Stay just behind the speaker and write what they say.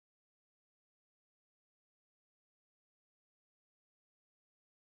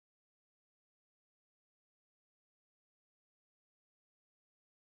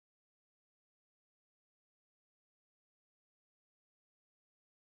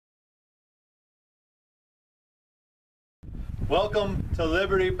Welcome to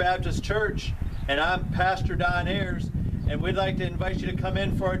Liberty Baptist Church, and I'm Pastor Don Ayers, and we'd like to invite you to come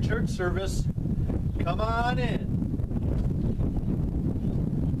in for our church service. Come on in.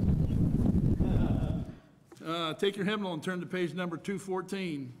 Take your hymnal and turn to page number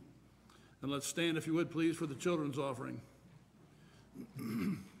 214, and let's stand, if you would, please, for the children's offering.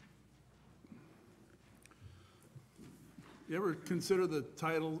 You ever consider the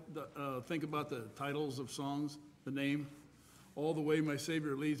title, think about the titles of songs, the name? All the Way My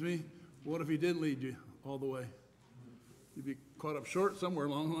Savior Leads Me. What if he didn't lead you all the way? You'd be caught up short somewhere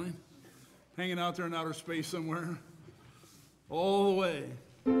along the line, hanging out there in outer space somewhere. All the way.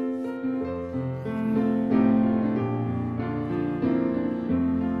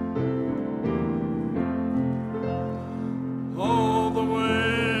 All the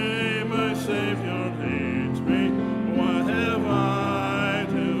way my Savior leads me. What have I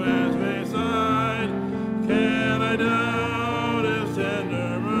to ask beside? Can I doubt his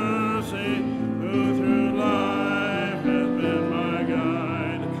tender mercy, who through life has been my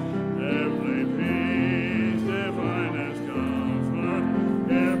guide? Every peace, divinest comfort,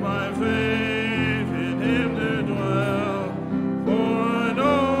 if my faith in him do dwell. For I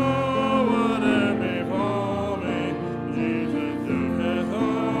know whatever befall me, Jesus doeth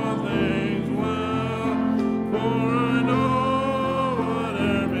all things well. For I know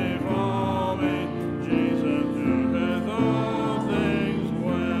whatever befall me, Jesus doeth all things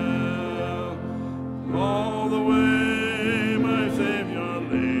well. All the way my Savior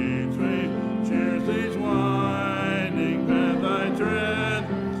leads me, cheers each winding path I tread,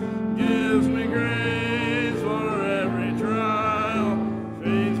 gives me grace for every trial,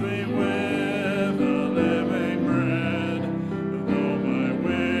 feeds me with the living bread. Though my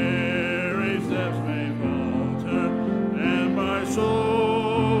weary steps may falter, and my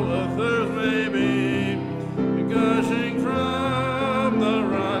soul athirst may be, gushing from the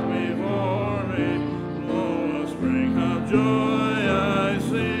rock before me, lo, a spring of joy I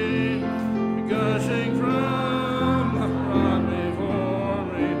see. Gushing from the rock before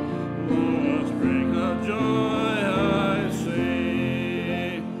me, lo, a spring of joy I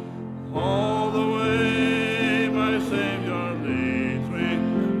see. All the way my Savior leads me,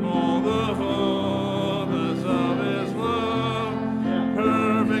 all the fullness of his love,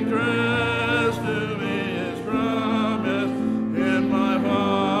 perfect rest to me is promised in my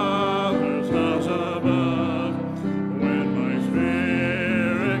Father's house above. When my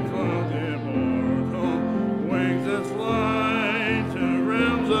spirit clothed immortal wings its flight to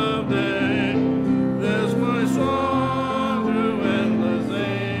realms of day, this my song through endless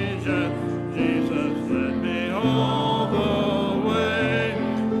ages, Jesus led me all the way.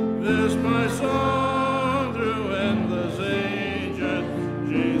 This my song through endless ages,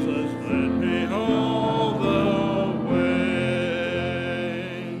 Jesus led me all the way.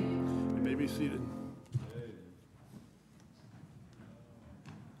 You may be seated.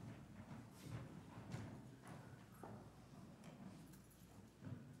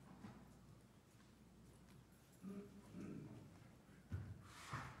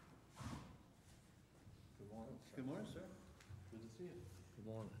 Good morning, sir. Good to see you. Good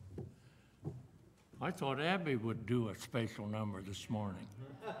morning. I thought Abby would do a special number this morning.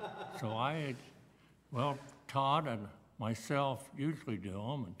 So Todd and myself usually do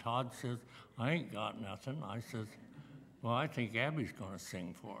them, and Todd says, I ain't got nothing. I says, well, I think Abby's gonna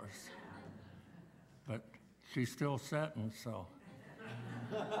sing for us. But she's still sitting, so.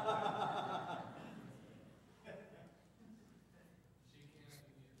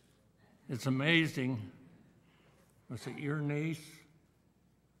 It's amazing. Was it your niece,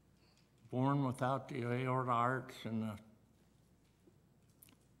 born without the aorta arch and the,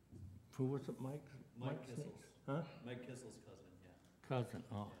 who was it, Mike? Mike Mike's Kissels. niece? Huh? Mike Kissel's cousin,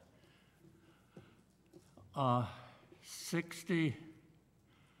 yeah. Cousin, 60,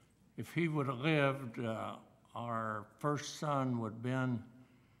 if he would have lived, our first son would have been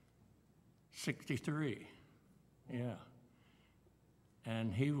 63, yeah.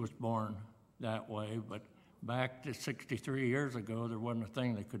 And he was born that way, but back to 63 years ago, there wasn't a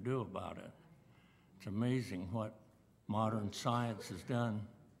thing they could do about it. It's amazing what modern science has done.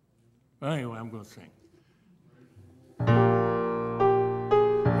 But anyway, I'm going to sing.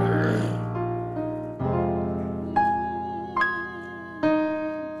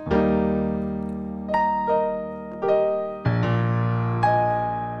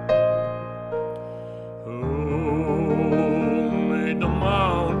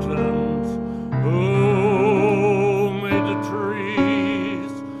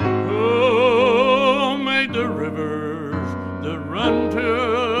 Rivers that run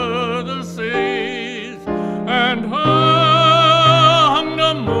to the seas, and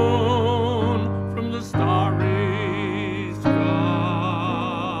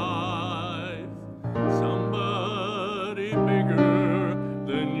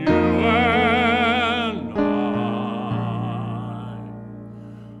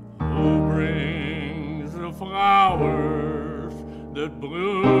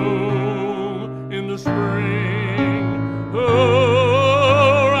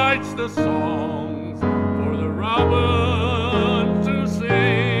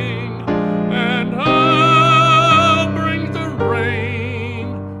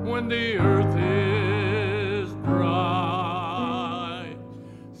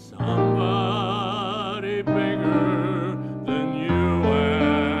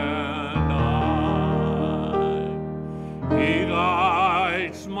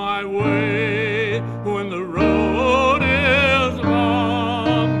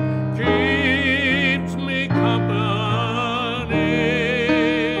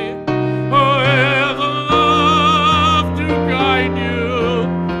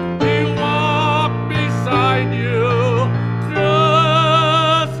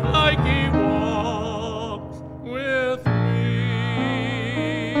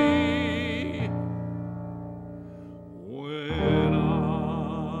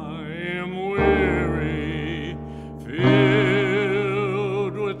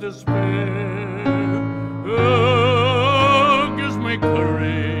despair. Oh, gives me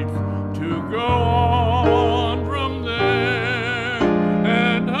courage to go on from there,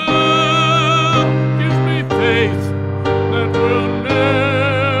 and hope gives me faith that will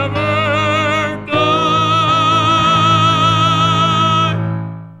never die.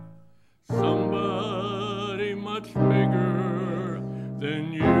 Somebody much bigger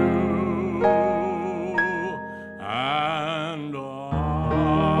than you and I.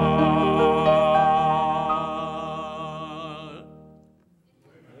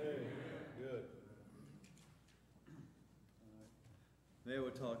 Maybe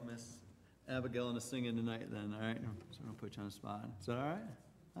we'll talk Miss Abigail into singing tonight then, all right? So I'll put you on the spot. Is that all right?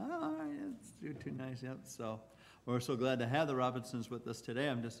 Oh, all right, you're too nice, yep. So we're so glad to have the Robinsons with us today.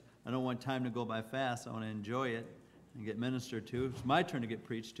 I don't want time to go by fast. I want to enjoy it and get ministered to. It's my turn to get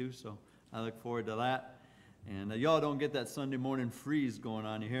preached to, so I look forward to that. And y'all don't get that Sunday morning freeze going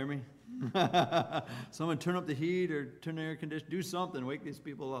on, you hear me? Someone turn up the heat or turn the air conditioner, do something, wake these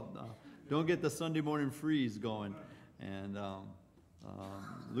people up. Don't get the Sunday morning freeze going, and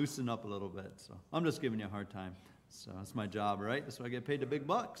loosen up a little bit. So I'm just giving you a hard time. So that's my job, right? That's why I get paid the big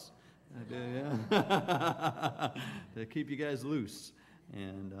bucks. To keep you guys loose.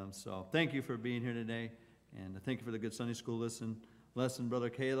 And so thank you for being here today, and thank you for the good Sunday school lesson, Brother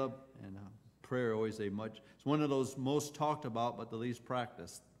Caleb. And prayer always it's one of those most talked about but the least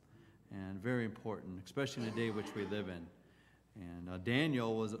practiced, and very important, especially in the day which we live in. And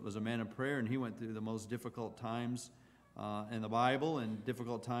Daniel was a man of prayer, and he went through the most difficult times in the Bible and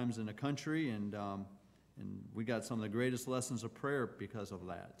difficult times in the country, and we got some of the greatest lessons of prayer because of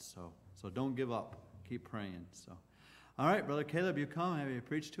that. So don't give up. Keep praying. So, all right, Brother Caleb, you come. Have you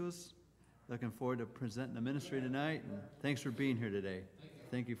preached to us? Looking forward to presenting the ministry tonight, and thanks for being here today.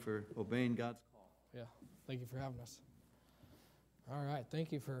 Thank you for obeying God's call. Yeah, thank you for having us. All right,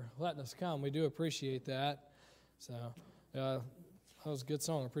 thank you for letting us come. We do appreciate that. So, that was a good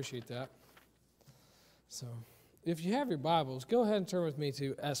song. I appreciate that. So, if you have your Bibles, go ahead and turn with me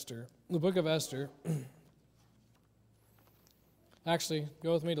to Esther, the book of Esther. Actually,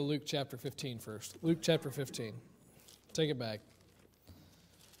 go with me to Luke chapter 15 first. Luke chapter 15. Take it back.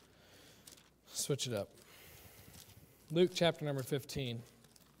 Switch it up. Luke chapter number 15.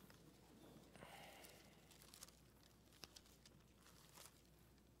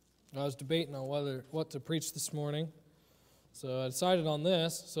 I was debating on what to preach this morning, so I decided on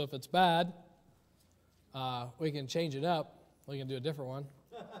this. So if it's bad, we can change it up. We can do a different one.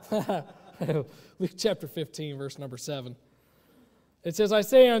 Luke chapter 15, verse number 7. It says, I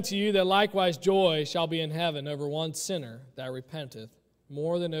say unto you that likewise joy shall be in heaven over one sinner that repenteth,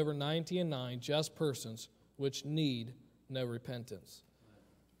 more than over 99 just persons which need no repentance.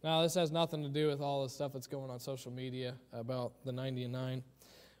 Now, this has nothing to do with all the stuff that's going on social media about the 99,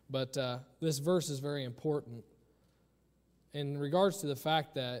 but this verse is very important in regards to the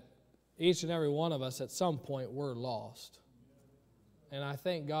fact that each and every one of us at some point were lost. And I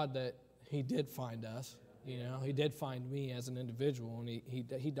thank God that He did find us. You know, He did find me as an individual, and he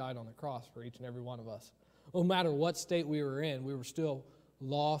died on the cross for each and every one of us. No matter what state we were in, we were still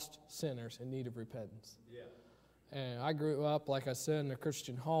lost sinners in need of repentance. Yeah. And I grew up, like I said, in a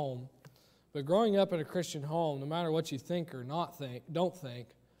Christian home. But growing up in a Christian home, no matter what you think or don't think,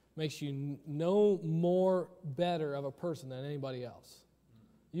 makes you no more better of a person than anybody else.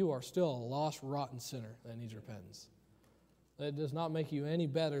 You are still a lost, rotten sinner that needs repentance. That does not make you any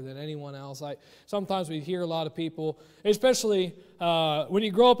better than anyone else. Sometimes we hear a lot of people, especially when you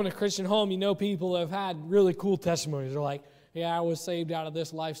grow up in a Christian home, you know people have had really cool testimonies. They're like, yeah, I was saved out of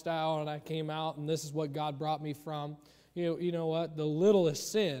this lifestyle and I came out and this is what God brought me from. You know what? The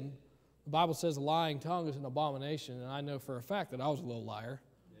littlest sin, the Bible says a lying tongue is an abomination, and I know for a fact that I was a little liar.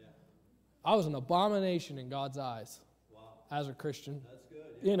 Yeah. I was an abomination in God's eyes. Wow. As a Christian. That's good.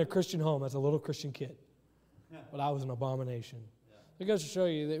 Yeah. In a Christian home as a little Christian kid. But I was an abomination. Yeah. It goes to show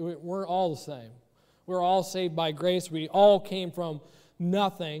you that we're all the same. We're all saved by grace. We all came from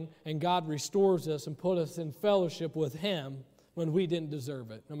nothing, and God restores us and put us in fellowship with Him when we didn't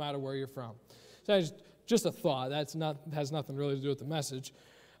deserve it, no matter where you're from. So it's just a thought. Has nothing really to do with the message.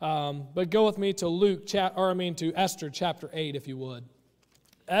 But go with me to to Esther chapter 8, if you would.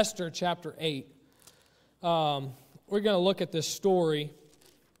 Esther chapter 8. We're going to look at this story,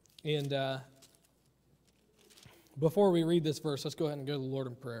 and before we read this verse, let's go ahead and go to the Lord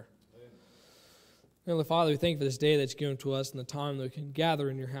in prayer. Heavenly Father, we thank you for this day that you've given to us and the time that we can gather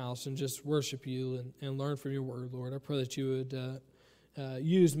in your house and just worship you and learn from your word, Lord. I pray that you would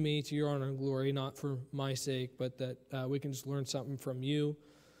use me to your honor and glory, not for my sake, but that we can just learn something from you,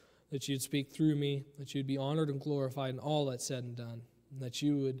 that you'd speak through me, that you'd be honored and glorified in all that's said and done. and that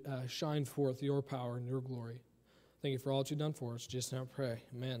you would shine forth your power and your glory. Thank you for all that you've done for us. Just now pray.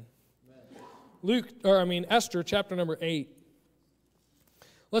 Amen. Esther chapter number 8.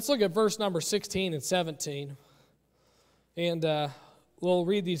 Let's look at verse number 16 and 17. And we'll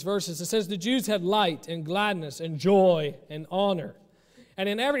read these verses. It says, the Jews had light and gladness and joy and honor. And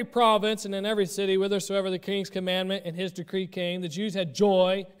in every province and in every city, whithersoever the king's commandment and his decree came, the Jews had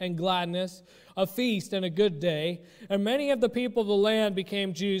joy and gladness, a feast and a good day. And many of the people of the land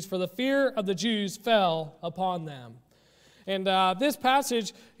became Jews, for the fear of the Jews fell upon them. And this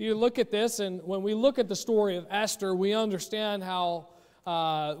passage, you look at this, and when we look at the story of Esther, we understand how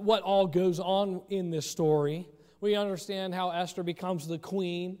what all goes on in this story. We understand how Esther becomes the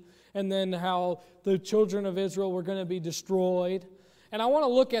queen, and then how the children of Israel were going to be destroyed. And I want to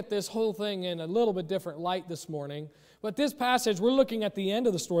look at this whole thing in a little bit different light this morning. But this passage, we're looking at the end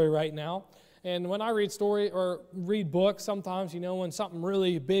of the story right now. And when I read story or read books, sometimes, when something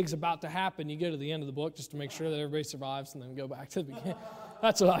really big's about to happen, you go to the end of the book just to make sure that everybody survives and then go back to the beginning.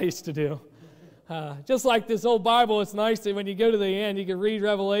 That's what I used to do. Just like this old Bible, it's nice that when you go to the end, you can read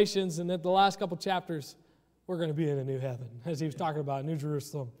Revelations, and at the last couple chapters, we're going to be in a new heaven, as he was talking about, New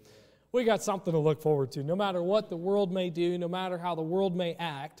Jerusalem. We got something to look forward to. No matter what the world may do, no matter how the world may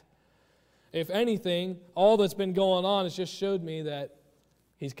act, if anything, all that's been going on has just showed me that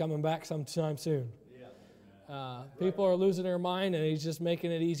he's coming back sometime soon. People are losing their mind, and he's just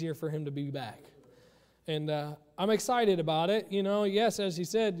making it easier for him to be back. And I'm excited about it. Yes, as he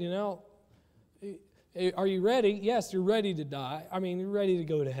said, are you ready? Yes, you're ready to die. You're ready to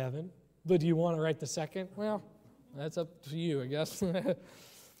go to heaven. But do you want to write the second? Well, that's up to you, I guess.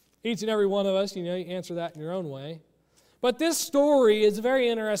 Each and every one of us, you answer that in your own way. But this story is a very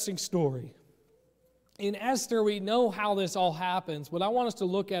interesting story. In Esther, we know how this all happens, but I want us to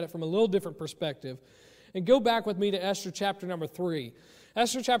look at it from a little different perspective. And go back with me to Esther chapter number 3.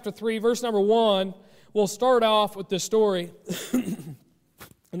 Esther chapter 3, verse number 1, we'll start off with this story.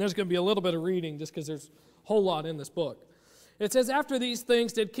 And there's going to be a little bit of reading just because there's a whole lot in this book. It says, after these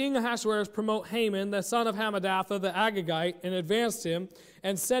things did King Ahasuerus promote Haman, the son of Hammedatha, the Agagite, and advanced him,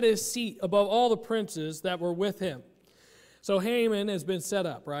 and set his seat above all the princes that were with him. So Haman has been set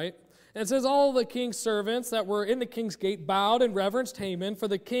up, right? And it says, all the king's servants that were in the king's gate bowed and reverenced Haman, for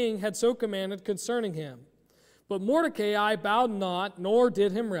the king had so commanded concerning him. But Mordecai bowed not, nor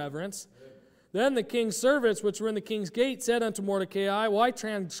did him reverence. Then the king's servants which were in the king's gate said unto Mordecai, why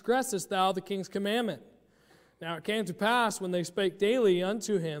transgressest thou the king's commandment? Now it came to pass, when they spake daily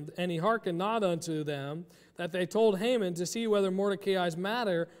unto him, and he hearkened not unto them, that they told Haman to see whether Mordecai's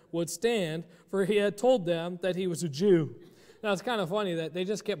matter would stand, for he had told them that he was a Jew. Now it's kind of funny that they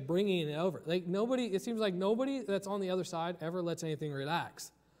just kept bringing it over. It seems like nobody that's on the other side ever lets anything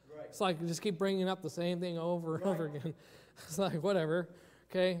relax. Right. It's like just keep bringing up the same thing over and over again. It's like, whatever.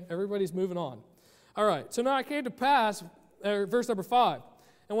 Okay, everybody's moving on. All right, so now it came to pass, verse number 5.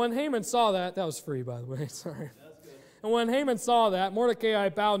 And when Haman saw that was free, by the way, sorry. And when Haman saw that, Mordecai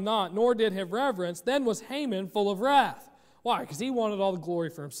bowed not, nor did him reverence, then was Haman full of wrath. Why? Because he wanted all the glory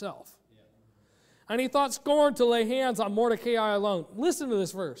for himself. Yeah. And he thought scorn to lay hands on Mordecai alone. Listen to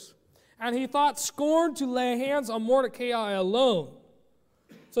this verse. And he thought scorn to lay hands on Mordecai alone.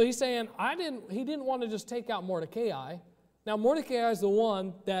 So he's saying, he didn't want to just take out Mordecai. Now, Mordecai is the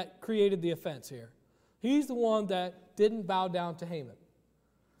one that created the offense here. He's the one that didn't bow down to Haman.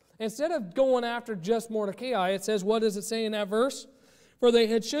 Instead of going after just Mordecai, it says, what does it say in that verse? For they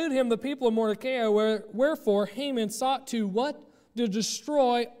had showed him the people of Mordecai, wherefore Haman sought to what? To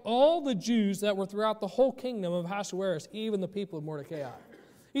destroy all the Jews that were throughout the whole kingdom of Ahasuerus, even the people of Mordecai.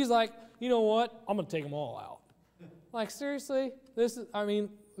 He's like, you know what? I'm going to take them all out. Like, seriously?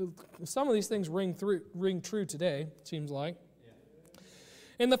 Some of these things ring true today, it seems like.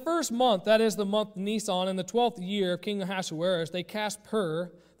 In the first month, that is the month Nisan, in the 12th year of King Ahasuerus, they cast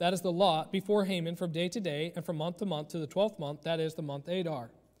pur, that is the lot, before Haman from day to day, and from month to month to the 12th month, that is the month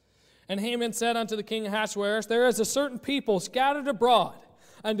Adar. And Haman said unto the king Ahasuerus, there is a certain people scattered abroad,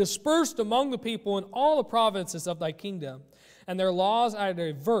 and dispersed among the people in all the provinces of thy kingdom, and their laws are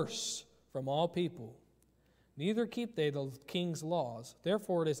diverse from all people. Neither keep they the king's laws.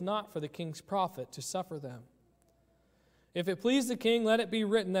 Therefore it is not for the king's profit to suffer them. If it please the king, let it be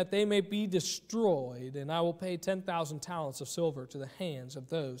written that they may be destroyed, and I will pay 10,000 talents of silver to the hands of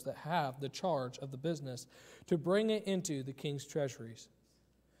those that have the charge of the business, to bring it into the king's treasuries.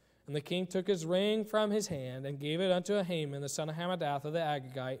 And the king took his ring from his hand, and gave it unto Haman, the son of Hammedatha, the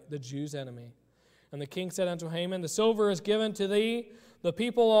Agagite, the Jews' enemy. And the king said unto Haman, the silver is given to thee, the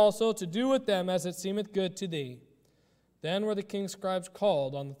people also, to do with them as it seemeth good to thee. Then were the king's scribes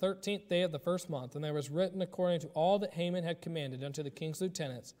called on the 13th day of the first month, and there was written according to all that Haman had commanded unto the king's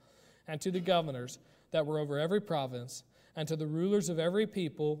lieutenants, and to the governors that were over every province, and to the rulers of every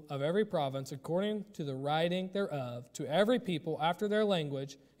people of every province, according to the writing thereof, to every people after their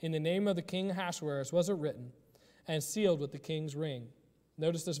language, in the name of the king Ahasuerus was it written, and sealed with the king's ring.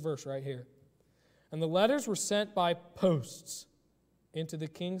 Notice this verse right here. And the letters were sent by posts into the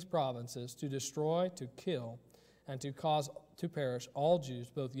king's provinces to destroy, to kill, and to cause to perish all Jews,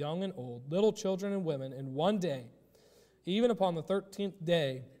 both young and old, little children and women, in one day, even upon the 13th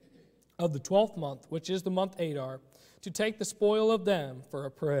day of the 12th month, which is the month Adar, to take the spoil of them for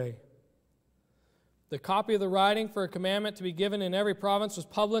a prey. The copy of the writing for a commandment to be given in every province was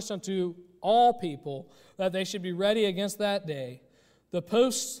published unto all people, that they should be ready against that day. The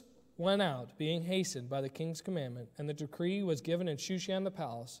posts went out, being hastened by the king's commandment, and the decree was given in Shushan the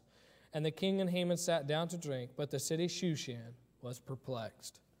palace. And the king and Haman sat down to drink, but the city Shushan was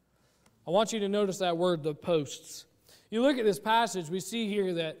perplexed. I want you to notice that word, the posts. You look at this passage, we see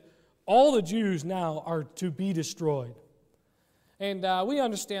here that all the Jews now are to be destroyed. And we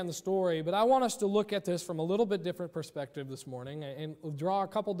understand the story, but I want us to look at this from a little bit different perspective this morning and draw a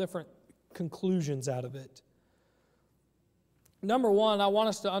couple different conclusions out of it. Number one, I want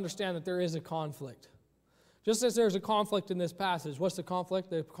us to understand that there is a conflict. Just as there's a conflict in this passage, what's the conflict?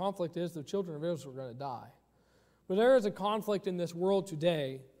 The conflict is the children of Israel are going to die. But there is a conflict in this world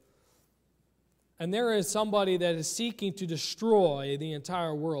today, and there is somebody that is seeking to destroy the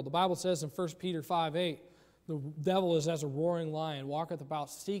entire world. The Bible says in 1 Peter 5:8, the devil is as a roaring lion, walketh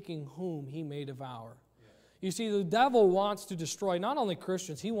about seeking whom he may devour. You see, the devil wants to destroy not only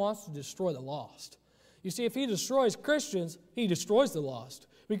Christians, he wants to destroy the lost. You see, if he destroys Christians, he destroys the lost,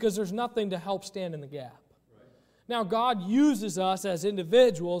 because there's nothing to help stand in the gap. Now, God uses us as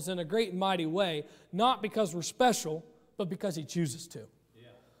individuals in a great and mighty way, not because we're special, but because He chooses to.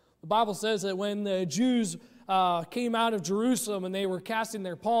 Yeah. The Bible says that when the Jews came out of Jerusalem and they were casting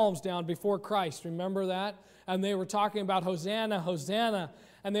their palms down before Christ, remember that? And they were talking about Hosanna, Hosanna.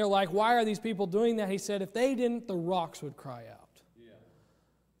 And they're like, why are these people doing that? He said, if they didn't, the rocks would cry out. Yeah.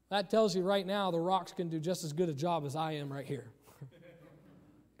 That tells you right now the rocks can do just as good a job as I am right here.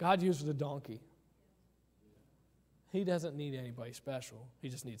 God used a donkey. He doesn't need anybody special. He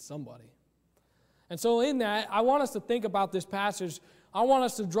just needs somebody. And so in that, I want us to think about this passage. I want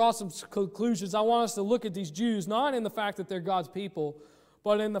us to draw some conclusions. I want us to look at these Jews, not in the fact that they're God's people,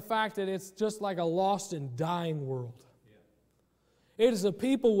 but in the fact that it's just like a lost and dying world. Yeah. It is a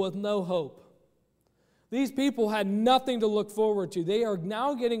people with no hope. These people had nothing to look forward to. They are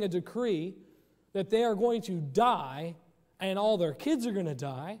now getting a decree that they are going to die, and all their kids are going to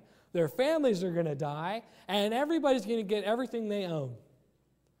die. Their families are going to die, and everybody's going to get everything they own.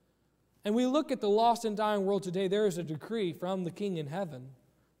 And we look at the lost and dying world today, there is a decree from the King in heaven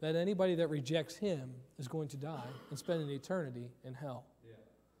that anybody that rejects Him is going to die and spend an eternity in hell. Yeah.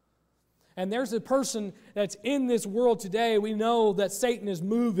 And there's a person that's in this world today. We know that Satan is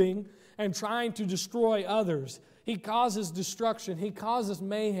moving and trying to destroy others. He causes destruction. He causes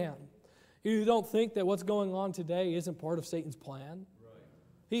mayhem. You don't think that what's going on today isn't part of Satan's plan?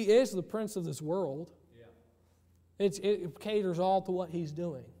 He is the prince of this world. Yeah. It caters all to what he's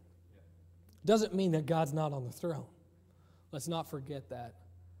doing. Yeah. Doesn't mean that God's not on the throne. Let's not forget that.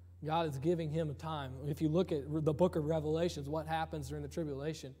 God is giving him a time. If you look at the book of Revelations, what happens during the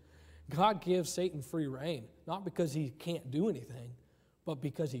tribulation, God gives Satan free rein, not because he can't do anything, but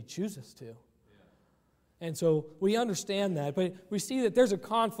because he chooses to. Yeah. And so we understand that, but we see that there's a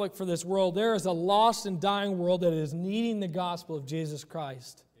conflict for this world. There is a lost and dying world that is needing the gospel of Jesus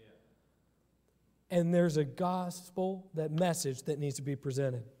Christ. Yeah. And there's a gospel, that message that needs to be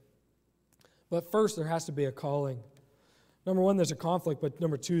presented. But first, there has to be a calling. Number one, there's a conflict, but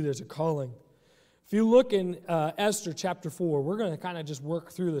number two, there's a calling. If you look in Esther chapter 4, we're going to kind of just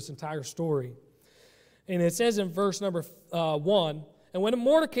work through this entire story. And it says in verse number 1, and when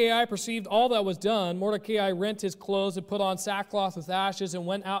Mordecai perceived all that was done, Mordecai rent his clothes and put on sackcloth with ashes and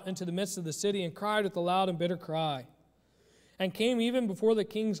went out into the midst of the city and cried with a loud and bitter cry. And came even before the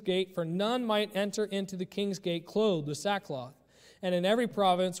king's gate, for none might enter into the king's gate clothed with sackcloth. And in every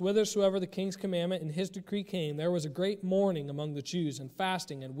province, whithersoever the king's commandment and his decree came, there was a great mourning among the Jews, and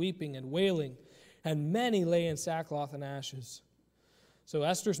fasting and weeping and wailing, and many lay in sackcloth and ashes. So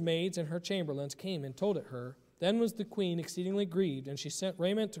Esther's maids and her chamberlains came and told it her. Then was the queen exceedingly grieved, and she sent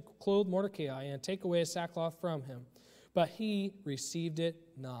raiment to clothe Mordecai and take away his sackcloth from him. But he received it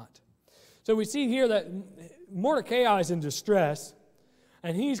not. So we see here that Mordecai is in distress,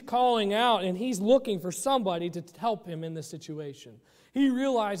 And he's calling out and he's looking for somebody to help him in this situation. He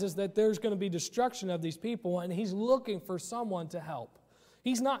realizes that there's going to be destruction of these people, and he's looking for someone to help.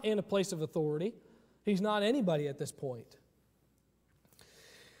 He's not in a place of authority. He's not anybody at this point.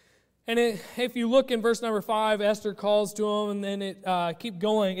 And if you look in verse number 5, Esther calls to him, and then keep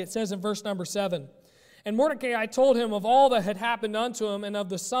going. It says in verse number 7, "And Mordecai told him of all that had happened unto him, and of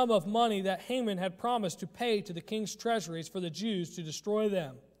the sum of money that Haman had promised to pay to the king's treasuries for the Jews to destroy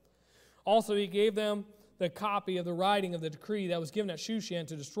them. Also he gave them the copy of the writing of the decree that was given at Shushan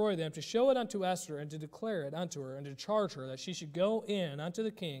to destroy them, to show it unto Esther, and to declare it unto her, and to charge her that she should go in unto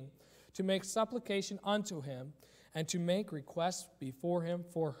the king, to make supplication unto him, and to make requests before him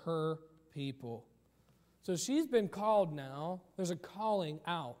for her people." So she's been called now. There's a calling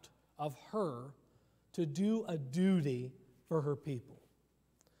out of her to do a duty for her people,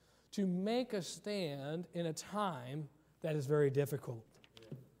 to make a stand in a time that is very difficult.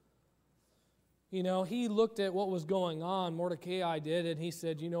 You know, he looked at what was going on, Mordecai did, and he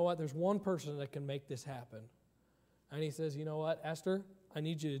said, you know what, there's one person that can make this happen. And he says, you know what, Esther, I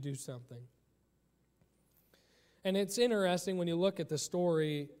need you to do something. And it's interesting when you look at the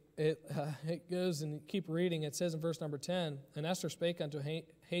story, it goes and keep reading. It says in verse number 10, "And Esther spake unto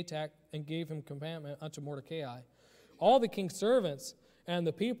Hatach and gave him commandment unto Mordecai. All the king's servants and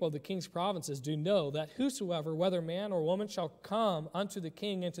the people of the king's provinces do know that whosoever, whether man or woman, shall come unto the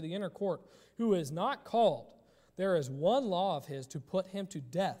king into the inner court, who is not called, there is one law of his to put him to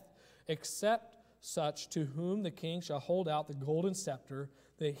death, except such to whom the king shall hold out the golden scepter,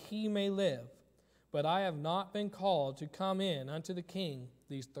 that he may live. But I have not been called to come in unto the king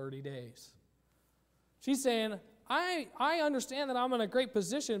these 30 days. She's saying, I understand that I'm in a great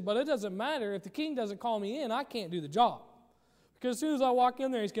position, but it doesn't matter. If the king doesn't call me in, I can't do the job. Because as soon as I walk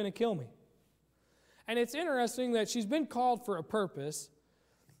in there, he's going to kill me. And it's interesting that she's been called for a purpose,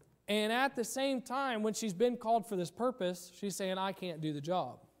 and at the same time, when she's been called for this purpose, she's saying, I can't do the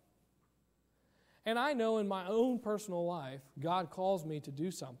job. And I know in my own personal life, God calls me to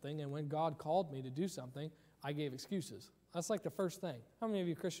do something, and when God called me to do something, I gave excuses. That's like the first thing. How many of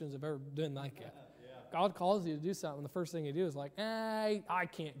you Christians have ever done like that? Yeah. God calls you to do something, the first thing you do is like, I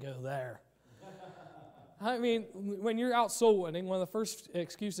can't go there. I mean, when you're out soul winning, one of the first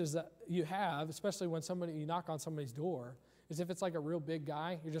excuses that you have, especially when you knock on somebody's door, is if it's like a real big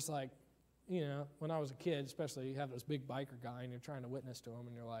guy, you're just like, you know, when I was a kid, especially, you have this big biker guy, and you're trying to witness to him,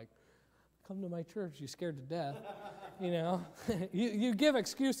 and you're like, come to my church, you're scared to death. You know, you give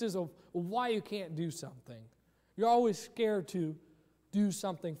excuses of why you can't do something. You're always scared to do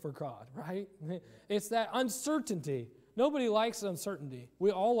something for God, right? It's that uncertainty. Nobody likes uncertainty.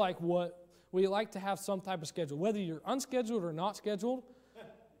 We all like to have some type of schedule. Whether you're unscheduled or not scheduled,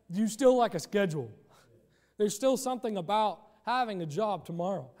 you still like a schedule. There's still something about having a job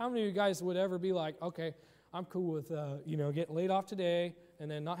tomorrow. How many of you guys would ever be like, okay, I'm cool with getting laid off today, and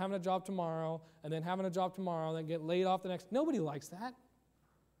then not having a job tomorrow, and then having a job tomorrow, and then get laid off the next? Nobody likes that. Right.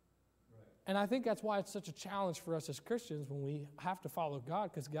 And I think that's why it's such a challenge for us as Christians when we have to follow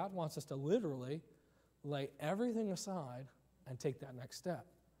God, because God wants us to literally lay everything aside and take that next step.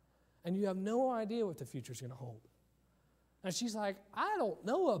 And you have no idea what the future's going to hold. And she's like, I don't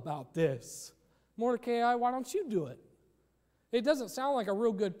know about this. Mordecai, why don't you do it? It doesn't sound like a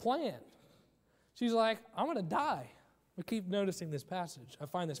real good plan. She's like, I'm going to die. We keep noticing this passage. I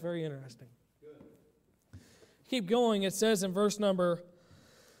find this very interesting. Good. Keep going. It says in verse number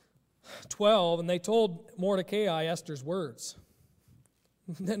 12, and they told Mordecai Esther's words.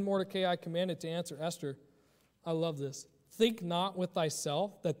 Then Mordecai commanded to answer Esther, I love this, think not with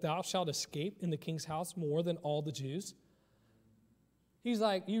thyself that thou shalt escape in the king's house more than all the Jews. He's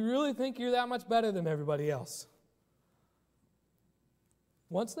like, you really think you're that much better than everybody else?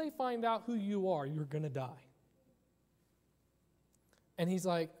 Once they find out who you are, you're going to die. And he's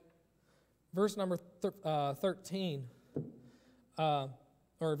like, verse number 13, or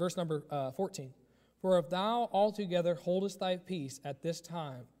verse number 14. For if thou altogether holdest thy peace at this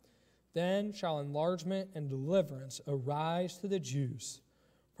time, then shall enlargement and deliverance arise to the Jews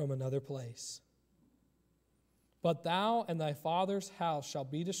from another place. But thou and thy father's house shall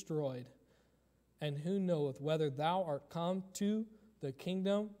be destroyed, and who knoweth whether thou art come to the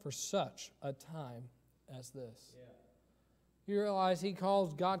kingdom for such a time as this. Yeah. You realize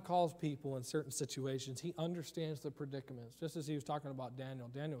God calls people in certain situations. He understands the predicaments. Just as he was talking about Daniel.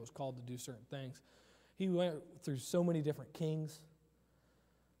 Daniel was called to do certain things. He went through so many different kings,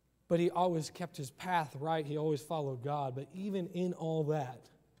 but he always kept his path right. He always followed God. But even in all that,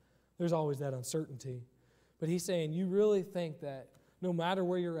 there's always that uncertainty. But he's saying, you really think that no matter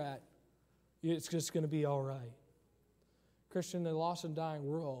where you're at, it's just going to be all right. Christian, in a lost and dying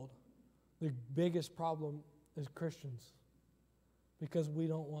world, the biggest problem is Christians because we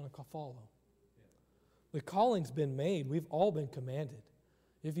don't want to follow. The calling's been made. We've all been commanded.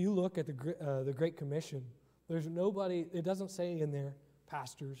 If you look at the Great Commission, there's nobody, it doesn't say in there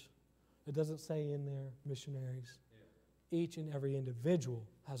pastors. It doesn't say in there missionaries. Each and every individual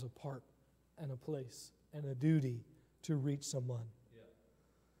has a part and a place and a duty to reach someone.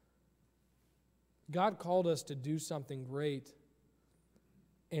 God called us to do something great.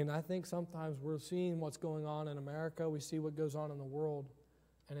 And I think sometimes we're seeing what's going on in America. We see what goes on in the world.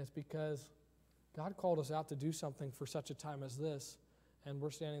 And it's because God called us out to do something for such a time as this. And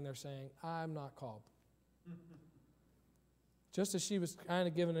we're standing there saying, I'm not called. Just as she was kind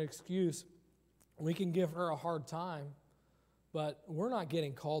of giving an excuse, we can give her a hard time, but we're not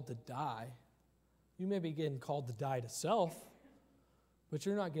getting called to die. You may be getting called to die to self, but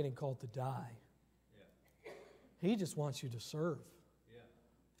you're not getting called to die. Yeah. He just wants you to serve. Yeah.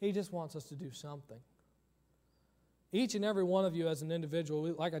 He just wants us to do something. Each and every one of you as an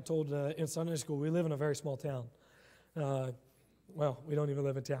individual, like I told in Sunday school, we live in a very small town. Well, we don't even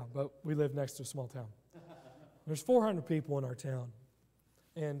live in town, but we live next to a small town. There's 400 people in our town.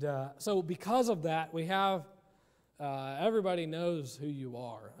 And so because of that, we have, everybody knows who you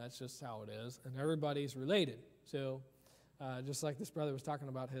are. That's just how it is. And everybody's related. So just like this brother was talking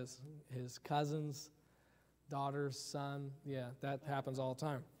about his cousins, daughters, son, yeah, that happens all the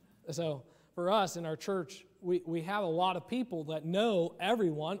time. So for us in our church, we have a lot of people that know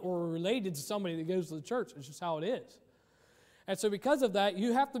everyone or are related to somebody that goes to the church. It's just how it is. And so because of that,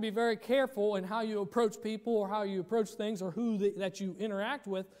 you have to be very careful in how you approach people or how you approach things or that you interact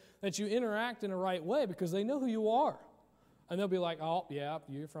with, that you interact in the right way because they know who you are. And they'll be like, oh, yeah,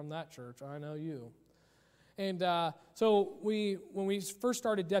 you're from that church. I know you. And so when we first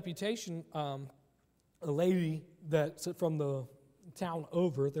started Deputation, a lady that's from the town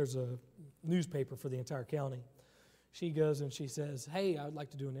over, there's a newspaper for the entire county. She goes and she says, hey, I would like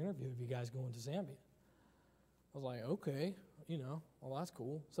to do an interview of you guys going to Zambia. I was like, okay, well, that's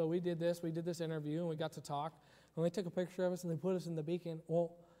cool. So we did this interview, and we got to talk. And they took a picture of us, and they put us in the beacon.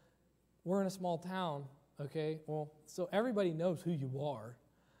 Well, we're in a small town, okay? Well, so everybody knows who you are.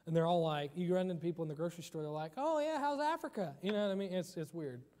 And they're all like, you run into people in the grocery store, they're like, oh, yeah, how's Africa? You know what I mean? It's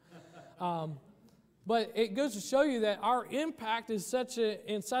weird. But it goes to show you that our impact is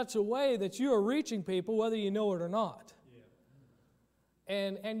in such a way that you are reaching people whether you know it or not.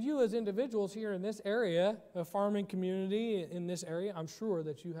 And you as individuals here in this area, a farming community in this area, I'm sure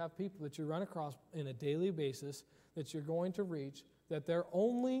that you have people that you run across on a daily basis that you're going to reach, that their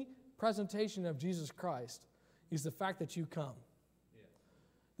only presentation of Jesus Christ is the fact that you come. Yeah.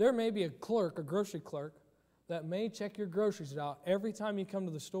 There may be a grocery clerk, that may check your groceries out every time you come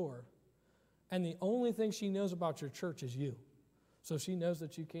to the store, and the only thing she knows about your church is you. So she knows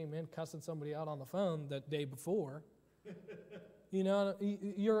that you came in cussing somebody out on the phone that day before.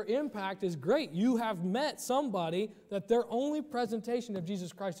 Your impact is great. You have met somebody that their only presentation of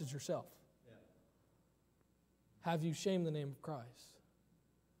Jesus Christ is yourself. Yeah. Have you shamed the name of Christ?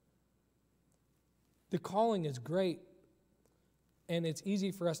 The calling is great, and it's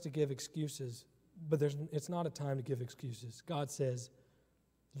easy for us to give excuses, but it's not a time to give excuses. God says,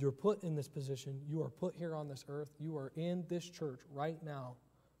 you're put in this position. You are put here on this earth. You are in this church right now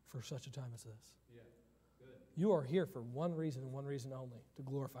for such a time as this. You are here for one reason and one reason only, to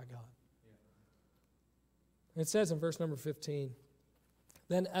glorify God. Yeah. It says in verse number 15,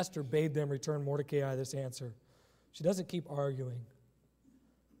 then Esther bade them return Mordecai this answer. She doesn't keep arguing.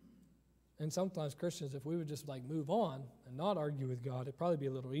 And sometimes Christians, if we would just move on and not argue with God, it'd probably be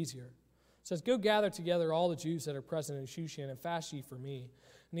a little easier. It says, go gather together all the Jews that are present in Shushan and fast ye for me.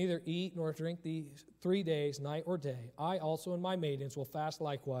 Neither eat nor drink these 3 days, night or day. I also and my maidens will fast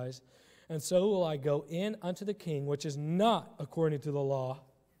likewise. And so will I go in unto the king, which is not according to the law.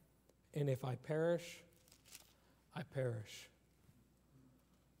 And if I perish, I perish.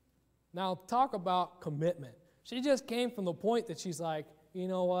 Now, talk about commitment. She just came from the point that she's like, you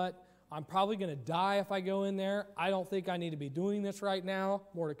know what? I'm probably going to die if I go in there. I don't think I need to be doing this right now.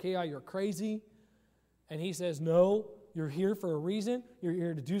 Mordecai, you're crazy. And he says, no, you're here for a reason. You're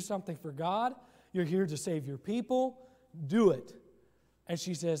here to do something for God. You're here to save your people. Do it. And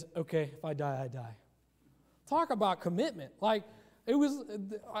she says, okay, if I die, I die. Talk about commitment. I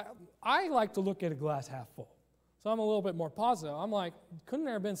like to look at a glass half full. So I'm a little bit more positive. I'm like, couldn't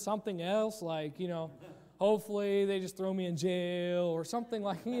there have been something else? Hopefully they just throw me in jail or something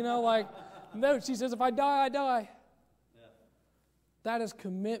no, she says, if I die, I die. Yeah. That is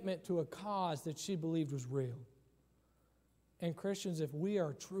commitment to a cause that she believed was real. And Christians, if we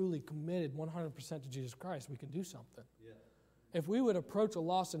are truly committed 100% to Jesus Christ, we can do something. Yeah. if we would approach a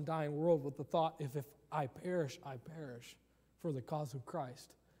lost and dying world with the thought, if I perish, I perish for the cause of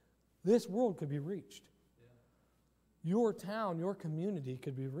Christ, this world could be reached. Your town, your community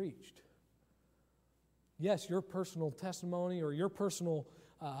could be reached. Yes, your personal testimony or your personal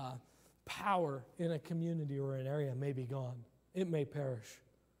power in a community or an area may be gone. It may perish.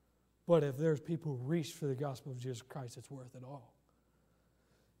 But if there's people who reach for the gospel of Jesus Christ, it's worth it all.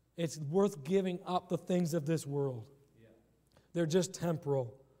 It's worth giving up the things of this world. They're just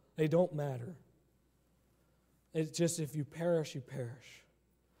temporal. They don't matter. It's just if you perish, you perish.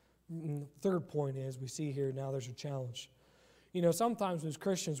 And the third point is, we see here now there's a challenge. You know, sometimes as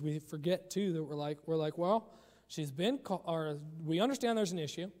Christians we forget too that we're like, well, she's been called, or we understand there's an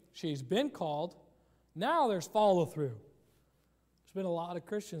issue. She's been called. Now there's follow through. There's been a lot of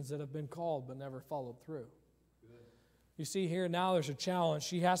Christians that have been called but never followed through. Good. You see here now there's a challenge.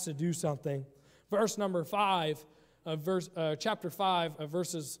 She has to do something. Verse number 5, chapter 5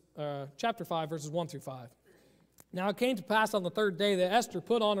 verses 1 through 5. Now it came to pass on the third day that Esther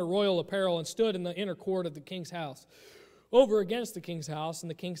put on her royal apparel and stood in the inner court of the king's house, over against the king's house, and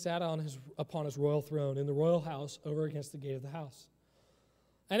the king sat upon his royal throne in the royal house over against the gate of the house.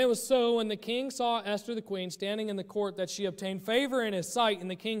 And it was so, when the king saw Esther the queen standing in the court, that she obtained favor in his sight, and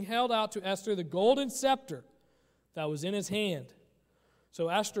the king held out to Esther the golden scepter that was in his hand. So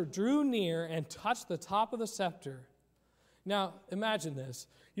Esther drew near and touched the top of the scepter. Now, imagine this.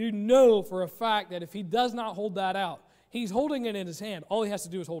 You know for a fact that if he does not hold that out, he's holding it in his hand. All he has to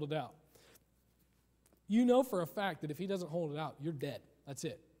do is hold it out. You know for a fact that if he doesn't hold it out, you're dead. That's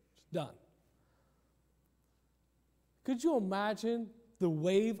it. It's done. Could you imagine the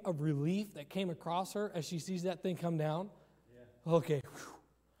wave of relief that came across her as she sees that thing come down? Yeah. Okay.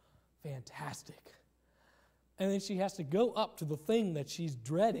 Whew. Fantastic. And then she has to go up to the thing that she's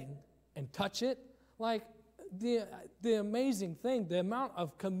dreading and touch it. Like, the amazing thing, the amount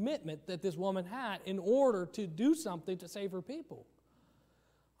of commitment that this woman had in order to do something to save her people.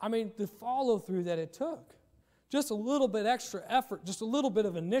 I mean, the follow through that it took. Just a little bit extra effort, just a little bit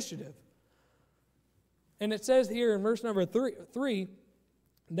of initiative. And it says here in verse number 3,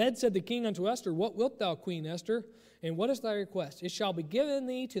 Then said the king unto Esther, What wilt thou, Queen Esther? And what is thy request? It shall be given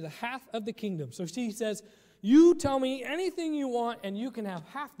thee to the half of the kingdom. So she says, you tell me anything you want, and you can have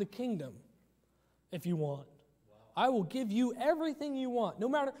half the kingdom if you want. I will give you everything you want. No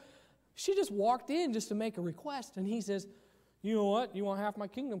matter, she just walked in just to make a request, and he says, you know what? You want half my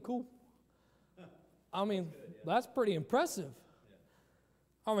kingdom? Cool. I mean, that's pretty impressive.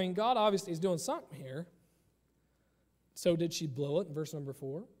 I mean, God obviously is doing something here. So did she blow it in verse number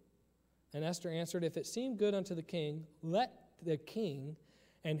 4? And Esther answered, If it seem good unto the king, let the king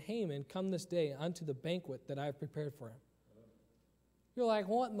and Haman come this day unto the banquet that I have prepared for him. You're like,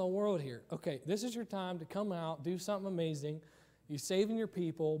 what in the world here? Okay, this is your time to come out, do something amazing. You're saving your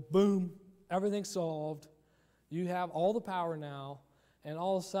people. Boom, everything's solved. You have all the power now. And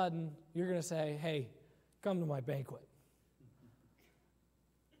all of a sudden, you're going to say, hey, come to my banquet.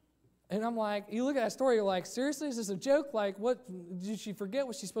 And I'm like, you look at that story, you're like, seriously, is this a joke? Like, what, did she forget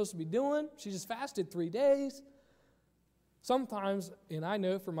what she's supposed to be doing? She just fasted 3 days. Sometimes, and I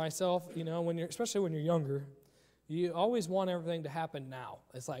know for myself, you know, especially when you're younger, you always want everything to happen now.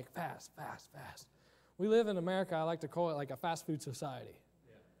 It's like fast, fast, fast. We live in America, I like to call it like a fast food society.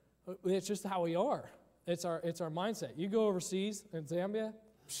 Yeah. It's just how we are. It's our mindset. You go overseas in Zambia,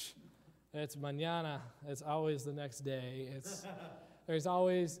 it's mañana. It's always the next day. There's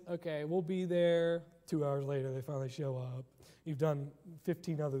always, okay, we'll be there. 2 hours later, they finally show up. You've done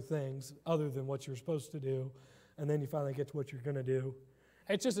 15 other things other than what you're supposed to do, and then you finally get to what you're going to do.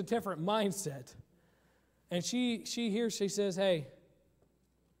 It's just a different mindset. And she says, hey,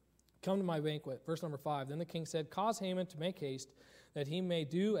 come to my banquet. Verse number 5, Then the king said, Cause Haman to make haste, that he may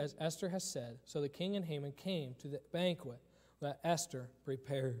do as Esther has said. So the king and Haman came to the banquet that Esther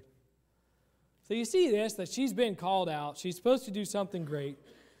prepared. So you see this, that she's been called out. She's supposed to do something great.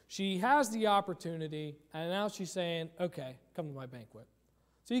 She has the opportunity, and now she's saying, okay, come to my banquet.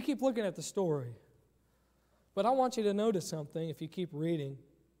 So you keep looking at the story. But I want you to notice something if you keep reading.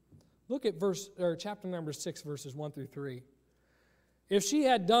 Look at chapter number 6, verses 1 through 3. If she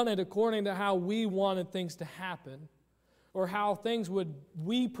had done it according to how we wanted things to happen, or how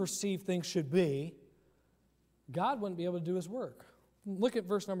we perceive things should be, God wouldn't be able to do his work. Look at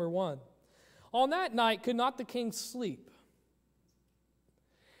verse number 1. On that night could not the king sleep.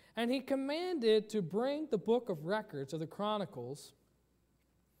 And he commanded to bring the book of records of the Chronicles,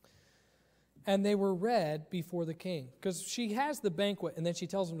 and they were read before the king. Because she has the banquet, and then she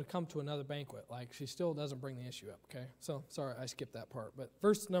tells him to come to another banquet. Like, she still doesn't bring the issue up, okay? So, sorry, I skipped that part. But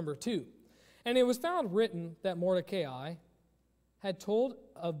verse number 2. And it was found written that Mordecai, had told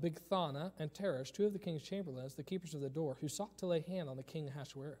of Bigthana and Teresh, 2 of the king's chamberlains, the keepers of the door, who sought to lay hand on the king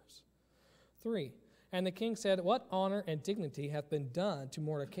Ahasuerus. 3. And the king said, What honor and dignity hath been done to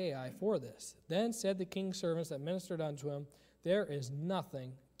Mordecai for this? Then said the king's servants that ministered unto him, There is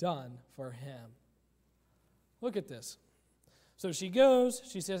nothing done for him. Look at this. So she goes,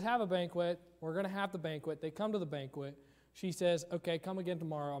 she says, have a banquet. We're going to have the banquet. They come to the banquet. She says, okay, come again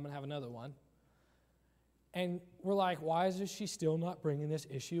tomorrow. I'm going to have another one. And we're like, why is she still not bringing this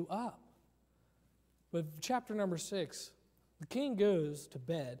issue up? But chapter number 6, the king goes to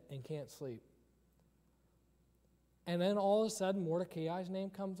bed and can't sleep. And then all of a sudden, Mordecai's name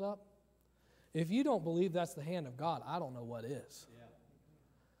comes up. If you don't believe that's the hand of God, I don't know what is. Yeah.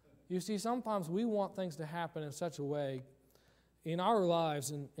 You see, sometimes we want things to happen in such a way in our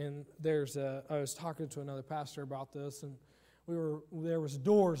lives, and I was talking to another pastor about this, and there was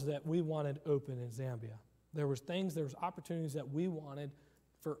doors that we wanted open in Zambia. There was opportunities that we wanted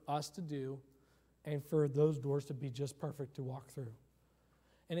for us to do, and for those doors to be just perfect to walk through.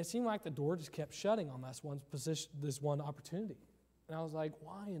 And it seemed like the door just kept shutting on this one opportunity. And I was like,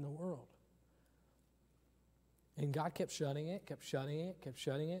 why in the world? And God kept shutting it, kept shutting it, kept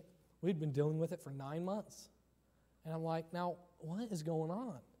shutting it. We'd been dealing with it for 9 months. And I'm like, now, what is going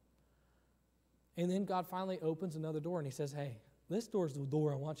on? And then God finally opens another door, and he says, hey, this door is the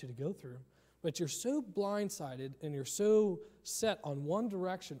door I want you to go through. But you're so blindsided, and you're so set on one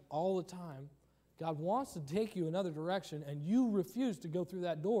direction all the time. God wants to take you another direction, and you refuse to go through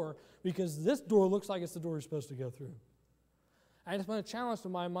that door because this door looks like it's the door you're supposed to go through. I just want to challenge to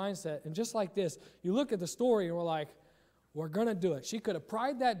my mindset. And just like this, you look at the story, and we're like, we're going to do it. She could have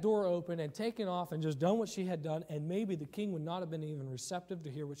pried that door open and taken off and just done what she had done, and maybe the king would not have been even receptive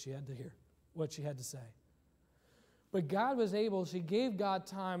to hear what she had to say. But God was able, she gave God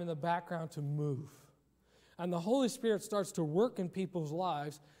time in the background to move. And the Holy Spirit starts to work in people's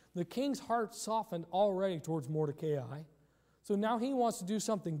lives. The king's heart softened already towards Mordecai. So now he wants to do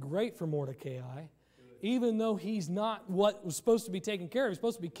something great for Mordecai, even though he's not what was supposed to be taken care of. He's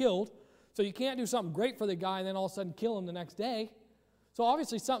supposed to be killed. So you can't do something great for the guy and then all of a sudden kill him the next day. So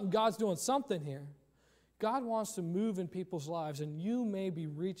obviously God's doing something here. God wants to move in people's lives, and you may be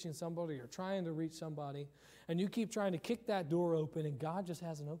reaching somebody or trying to reach somebody, and you keep trying to kick that door open, and God just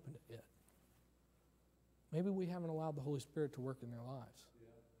hasn't opened it yet. Maybe we haven't allowed the Holy Spirit to work in their lives.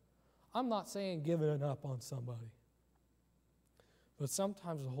 I'm not saying giving it up on somebody, but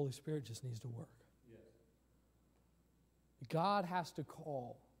sometimes the Holy Spirit just needs to work. God has to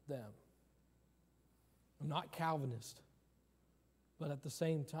call them. I'm not Calvinist, but at the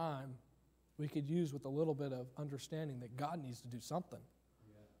same time, we could use with a little bit of understanding that God needs to do something.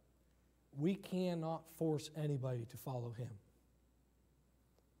 We cannot force anybody to follow him.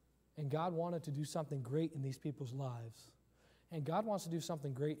 And God wanted to do something great in these people's lives. And God wants to do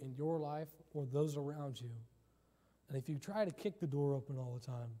something great in your life or those around you. And if you try to kick the door open all the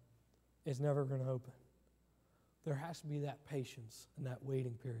time, it's never going to open. There has to be that patience and that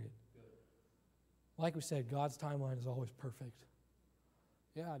waiting period. Like we said, God's timeline is always perfect.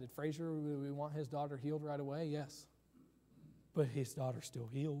 Yeah, did Frazier, we want his daughter healed right away? Yes. But his daughter's still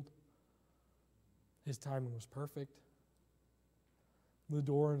healed. His timing was perfect. The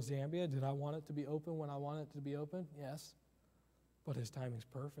door in Zambia, did I want it to be open when I wanted it to be open? Yes. But his timing's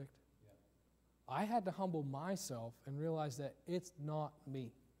perfect. Yeah. I had to humble myself and realize that it's not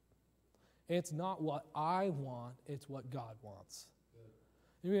me. It's not what I want, it's what God wants.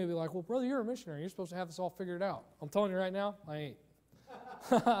 Good. You may be like, well, brother, you're a missionary. You're supposed to have this all figured out. I'm telling you right now, I ain't.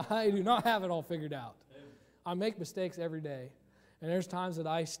 I do not have it all figured out. I make mistakes every day. And there's times that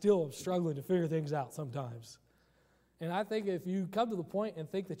I still am struggling to figure things out sometimes. And I think if you come to the point and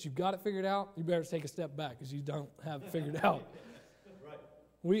think that you've got it figured out, you better take a step back because you don't have it figured out. Right.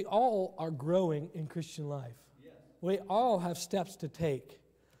 We all are growing in Christian life. Yes. We all have steps to take.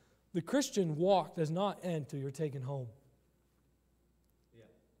 The Christian walk does not end till you're taken home. Yeah.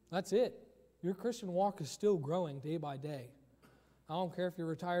 That's it. Your Christian walk is still growing day by day. I don't care if you're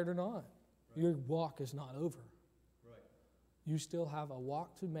retired or not. Right. Your walk is not over. Right. You still have a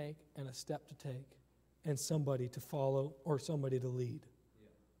walk to make and a step to take and somebody to follow or somebody to lead. Yeah.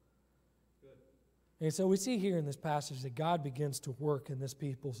 Good. And so we see here in this passage that God begins to work in this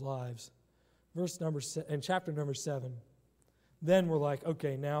people's lives. In chapter number 7, then we're like,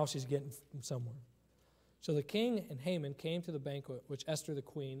 okay, now she's getting from somewhere. So the king and Haman came to the banquet which Esther the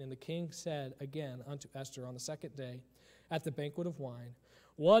queen, and the king said again unto Esther on the second day at the banquet of wine,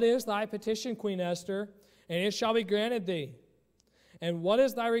 What is thy petition, Queen Esther? And it shall be granted thee. And what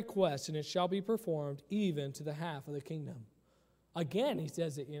is thy request? And it shall be performed even to the half of the kingdom. Again, he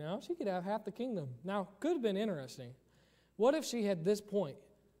says that, she could have half the kingdom. Now, could have been interesting. What if she had this point,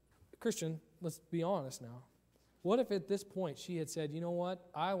 Christian, let's be honest now. What if at this point she had said, you know what,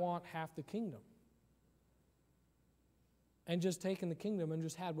 I want half the kingdom? And just taken the kingdom and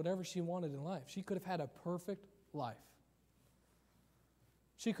just had whatever she wanted in life. She could have had a perfect life.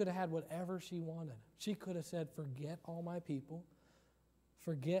 She could have had whatever she wanted. She could have said, forget all my people,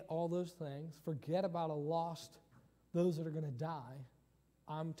 forget all those things, forget about those that are going to die.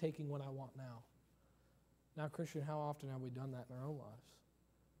 I'm taking what I want now. Now, Christian, how often have we done that in our own lives?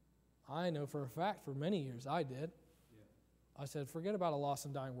 I know for a fact, for many years, I did. I said, forget about a lost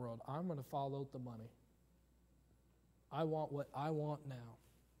and dying world. I'm going to follow the money. I want what I want now.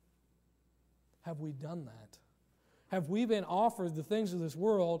 Have we done that? Have we been offered the things of this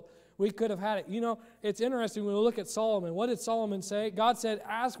world? We could have had it. You know, it's interesting when we look at Solomon. What did Solomon say? God said,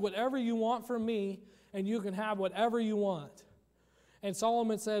 ask whatever you want from me, and you can have whatever you want. And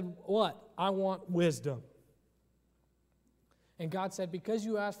Solomon said, what? I want wisdom. And God said, because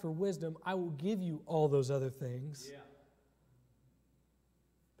you asked for wisdom, I will give you all those other things. Yeah.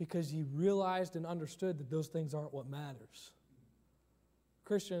 Because he realized and understood that those things aren't what matters.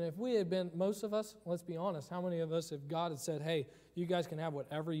 Christian, if we had been, most of us, let's be honest, how many of us, if God had said, hey, you guys can have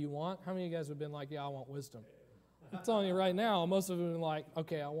whatever you want, how many of you guys would have been like, yeah, I want wisdom? I'm telling you right now, most of them have been like,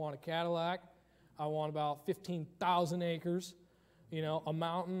 okay, I want a Cadillac, I want about 15,000 acres, you know, a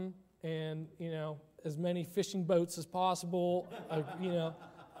mountain, and, you know, as many fishing boats as possible. You know,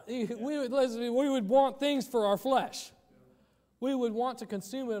 we would want things for our flesh. We would want to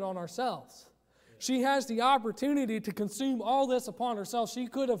consume it on ourselves. She has the opportunity to consume all this upon herself. She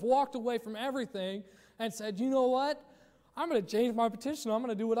could have walked away from everything and said, you know what? I'm going to change my petition. I'm going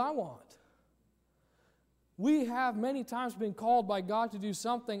to do what I want. We have many times been called by God to do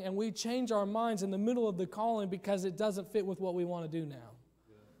something, and we change our minds in the middle of the calling because it doesn't fit with what we want to do now.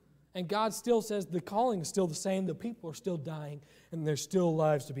 And God still says the calling is still the same, the people are still dying, and there's still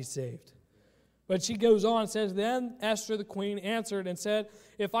lives to be saved. But she goes on and says, then Esther the queen answered and said,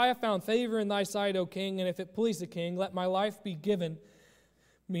 if I have found favor in thy sight, O king, and if it please the king, let my life be given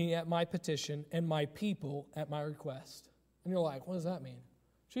me at my petition, and my people at my request. And you're like, what does that mean?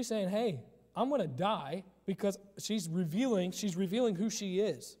 She's saying, hey, I'm going to die because she's revealing who she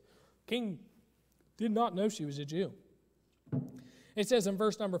is. King did not know she was a Jew. It says in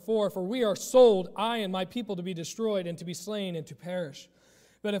verse number 4, for we are sold, I and my people, to be destroyed and to be slain and to perish.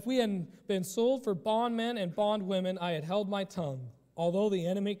 But if we had been sold for bondmen and bondwomen, I had held my tongue, although the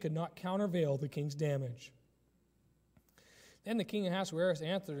enemy could not countervail the king's damage. Then the king of Ahasuerus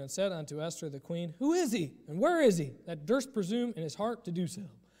answered and said unto Esther the queen, who is he, and where is he, that durst presume in his heart to do so?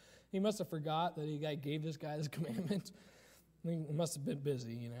 He must have forgot that he gave this guy this commandment. He must have been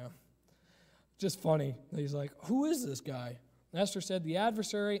busy, you know. Just funny. He's like, who is this guy? Esther said, the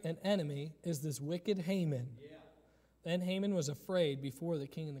adversary and enemy is this wicked Haman. Yeah. Then Haman was afraid before the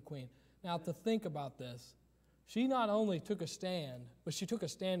king and the queen. Now, to think about this, she not only took a stand, but she took a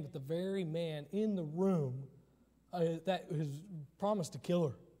stand with the very man in the room that was promised to kill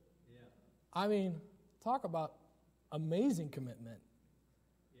her. Yeah. I mean, talk about amazing commitment.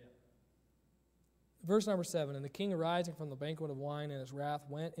 Yeah. Verse number 7, and the king arising from the banquet of wine in his wrath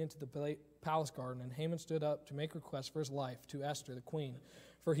went into the palace garden, and Haman stood up to make request for his life to Esther the queen,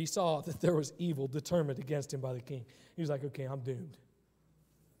 for he saw that there was evil determined against him by the king. He was like, okay, I'm doomed.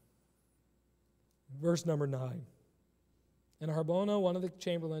 Verse number 9. And Harbona, one of the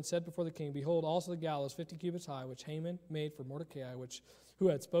chamberlains, said before the king, behold, also the gallows 50 cubits high, which Haman made for Mordecai, who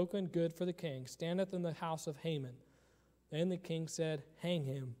had spoken good for the king, standeth in the house of Haman. Then the king said, hang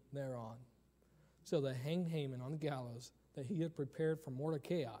him thereon. So they hanged Haman on the gallows that he had prepared for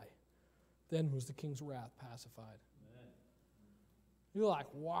Mordecai. Then was the king's wrath pacified. Amen. You're like,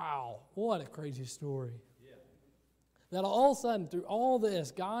 wow, what a crazy story. Yeah. That all of a sudden, through all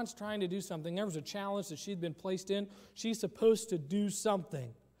this, God's trying to do something. There was a challenge that she'd been placed in. She's supposed to do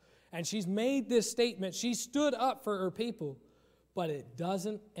something. And she's made this statement. She stood up for her people. But it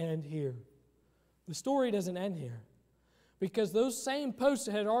doesn't end here. The story doesn't end here. Because those same posts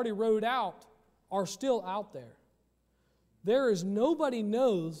that had already rode out are still out there. There is nobody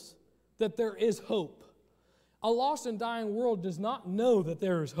knows that there is hope. A lost and dying world does not know that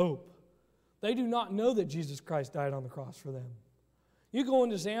there is hope. They do not know that Jesus Christ died on the cross for them. You go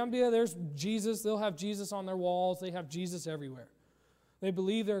into Zambia, there's Jesus. They'll have Jesus on their walls. They have Jesus everywhere. They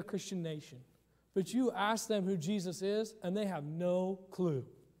believe they're a Christian nation. But you ask them who Jesus is, and they have no clue.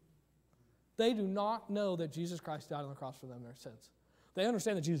 They do not know that Jesus Christ died on the cross for them in their sins. They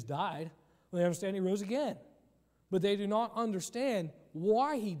understand that Jesus died. They understand He rose again. But they do not understand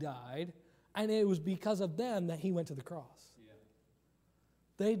why He died, and it was because of them that He went to the cross. Yeah.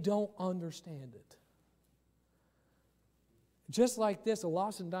 They don't understand it. Just like this, a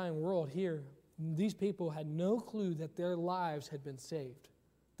lost and dying world here, these people had no clue that their lives had been saved.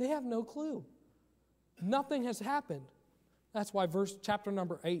 They have no clue. Nothing has happened. That's why chapter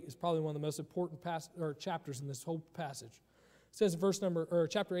number 8 is probably one of the most important chapters in this whole passage. It says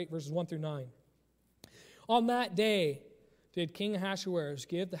chapter 8, verses 1 through 9. On that day did King Ahasuerus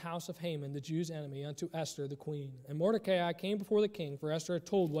give the house of Haman, the Jews' enemy, unto Esther the queen. And Mordecai came before the king, for Esther had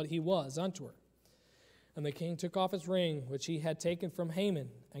told what he was unto her. And the king took off his ring, which he had taken from Haman,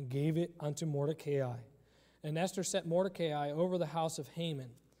 and gave it unto Mordecai. And Esther set Mordecai over the house of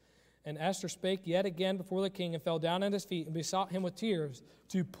Haman. And Esther spake yet again before the king, and fell down at his feet, and besought him with tears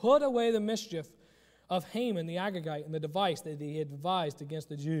to put away the mischief of Haman the Agagite, and the device that he had devised against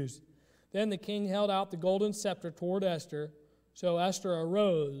the Jews. Then the king held out the golden scepter toward Esther. So Esther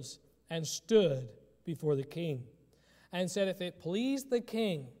arose and stood before the king, and said, If it please the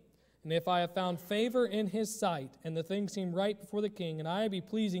king, and if I have found favor in his sight, and the thing seem right before the king, and I be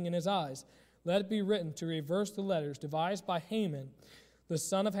pleasing in his eyes, let it be written to reverse the letters devised by Haman, the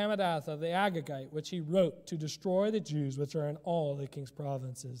son of Hammedatha, the Agagite, which he wrote to destroy the Jews which are in all the king's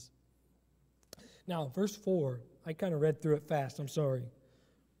provinces. Now, verse 4, I kind of read through it fast, I'm sorry.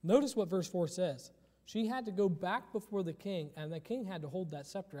 Notice what verse 4 says. She had to go back before the king, and the king had to hold that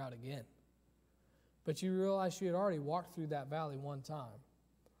scepter out again. But you realize she had already walked through that valley one time,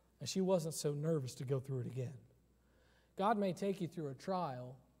 and she wasn't so nervous to go through it again. God may take you through a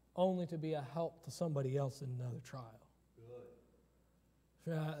trial only to be a help to somebody else in another trial.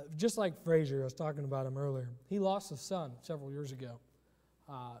 Just like Frazier, I was talking about him earlier. He lost a son several years ago.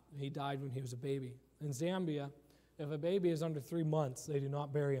 He died when he was a baby. In Zambia, if a baby is under 3 months, they do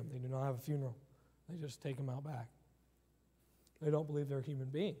not bury him. They do not have a funeral. They just take him out back. They don't believe they're a human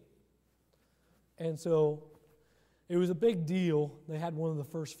being. And so it was a big deal. They had one of the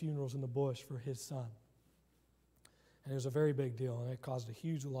first funerals in the bush for his son. And it was a very big deal, and it caused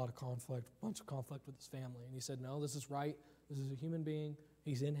a lot of conflict, a bunch of conflict with his family. And he said, no, this is right. This is a human being.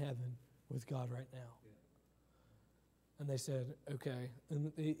 He's in heaven with God right now. Yeah. And they said, okay.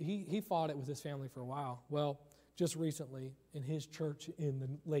 And he fought it with his family for a while. Well, just recently, in his church in the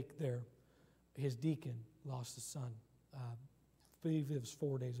lake there, his deacon lost his son. I believe he was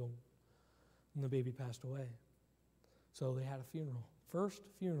 4 days old, and the baby passed away. So they had a funeral. First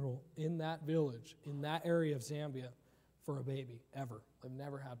funeral in that village, in that area of Zambia, for a baby, ever. They've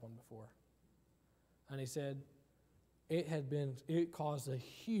never had one before. And he said it caused a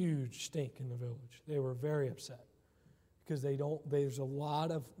huge stink in the village. They were very upset because there's a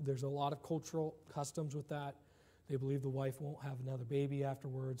lot of cultural customs with that. They believe the wife won't have another baby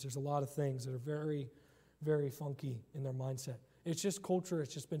afterwards. There's a lot of things that are very, very funky in their mindset. It's just culture.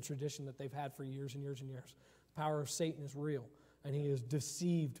 It's just been tradition that they've had for years and years and years. The power of Satan is real, and he has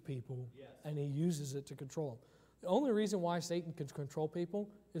deceived people, and he uses it to control them. The only reason why Satan can control people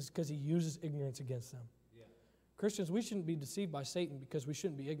is because he uses ignorance against them. Yeah. Christians, we shouldn't be deceived by Satan because we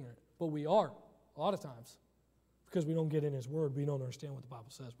shouldn't be ignorant, but we are a lot of times because we don't get in his word. We don't understand what the Bible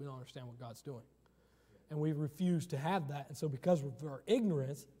says. We don't understand what God's doing. And we refuse to have that. And so because of our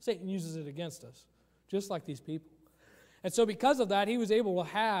ignorance, Satan uses it against us, just like these people. And so because of that, he was able to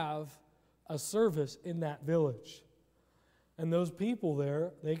have a service in that village. And those people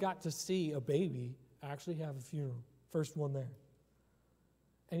there, they got to see a baby actually have a funeral. First one there.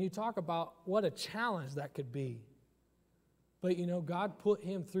 And you talk about what a challenge that could be. But God put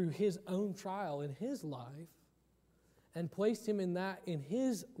him through his own trial in his life and placed him in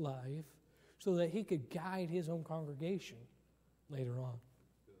his life so that he could guide his own congregation later on.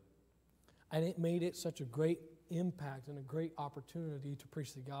 And it made it such a great impact and a great opportunity to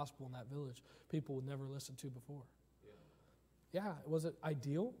preach the gospel in that village people would never listen to before. Yeah, was it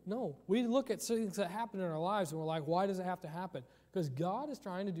ideal? No. We look at things that happen in our lives and we're like, why does it have to happen? Because God is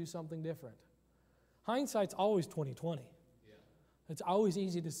trying to do something different. Hindsight's always 20/20. Yeah. It's always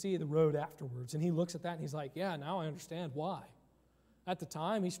easy to see the road afterwards. And he looks at that and he's like, yeah, now I understand why. At the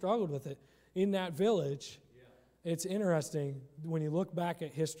time, he struggled with it. In that village, It's interesting when you look back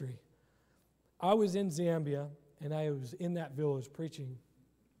at history. I was in Zambia, and I was in that village preaching.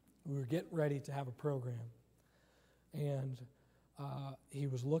 We were getting ready to have a program. And he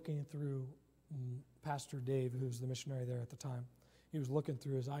was looking through, Pastor Dave, who was the missionary there at the time, he was looking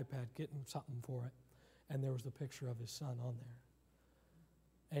through his iPad, getting something for it, and there was the picture of his son on there.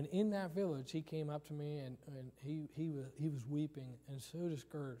 And in that village, he came up to me, and he was weeping and so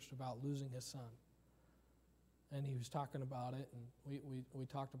discouraged about losing his son. And he was talking about it, and we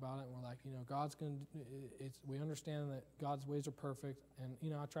talked about it, and we're like, God's going to, we understand that God's ways are perfect,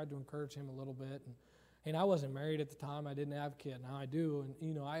 and, I tried to encourage him a little bit, and I wasn't married at the time, I didn't have a kid, now I do,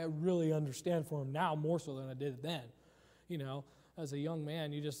 and, I really understand for him now more so than I did then. you know, as a young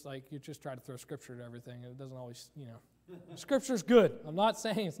man, you just try to throw scripture to everything, and it doesn't always, you know. Scripture's good. I'm not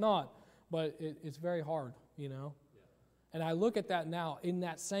saying it's not, but it's very hard, you know. And I look at that now in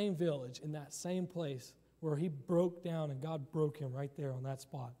that same village, in that same place where he broke down and God broke him right there on that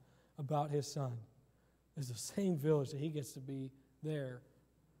spot about his son. It's the same village that he gets to be there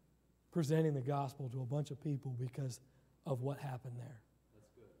presenting the gospel to a bunch of people because of what happened there.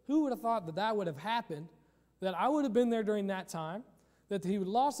 That's good. Who would have thought that that would have happened, that I would have been there during that time, that he would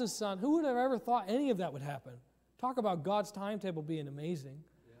have lost his son? Who would have ever thought any of that would happen? Talk about God's timetable being amazing.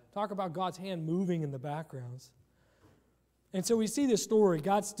 Yeah. Talk about God's hand moving in the backgrounds. And so we see this story.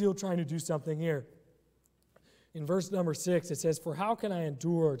 God's still trying to do something here. In verse number 6, it says, "For how can I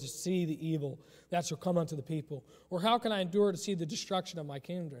endure to see the evil that shall come unto the people? Or how can I endure to see the destruction of my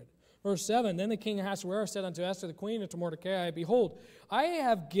kindred?" Verse 7, "Then the king Ahasuerus said unto Esther the queen and to Mordecai, Behold, I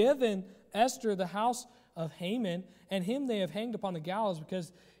have given Esther the house of Haman, and him they have hanged upon the gallows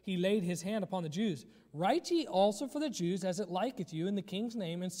because he laid his hand upon the Jews. Write ye also for the Jews as it liketh you in the king's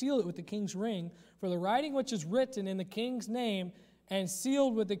name, and seal it with the king's ring. For the writing which is written in the king's name and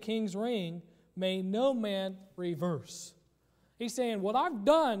sealed with the king's ring may no man reverse." He's saying, what I've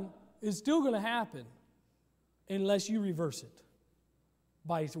done is still going to happen unless you reverse it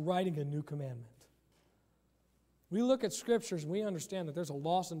by writing a new commandment. We look at scriptures and we understand that there's a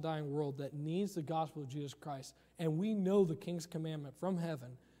lost and dying world that needs the gospel of Jesus Christ. And we know the king's commandment from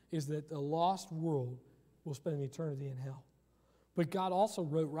heaven is that the lost world will spend an eternity in hell. But God also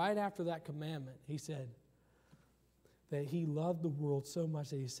wrote right after that commandment, he said that he loved the world so much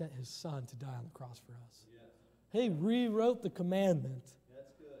that he sent his son to die on the cross for us. Yes. He rewrote the commandment.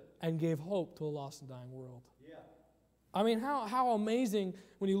 That's good. And gave hope to a lost and dying world. Yeah. I mean, how amazing,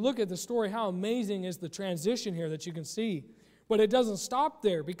 when you look at the story, how amazing is the transition here that you can see. But it doesn't stop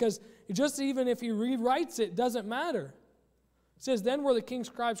there, because just even if he rewrites it, doesn't matter. It says, "Then were the king's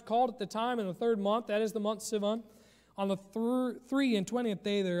scribes called at the time in the 3rd month, that is the month Sivan, on the 23rd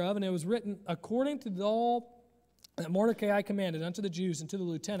day thereof, and it was written according to all that Mordecai commanded unto the Jews and to the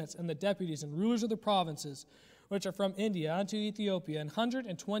lieutenants and the deputies and rulers of the provinces, which are from India unto Ethiopia, and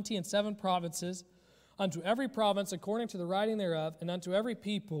 127 provinces, unto every province according to the writing thereof, and unto every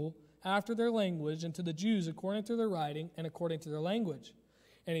people after their language, and to the Jews according to their writing and according to their language.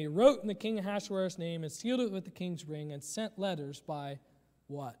 And he wrote in the king Ahasuerus' name and sealed it with the king's ring and sent letters by"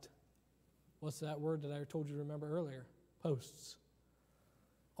 what? What's that word that I told you to remember earlier? Posts.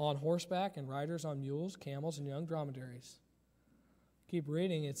 "On horseback and riders on mules, camels, and young dromedaries." Keep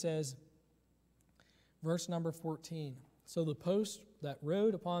reading. It says, verse number 14, "So the posts that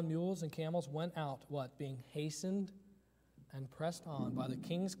rode upon mules and camels went out," what? "Being hastened and pressed on by the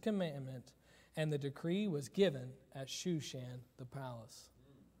king's commandment, and the decree was given at Shushan the palace."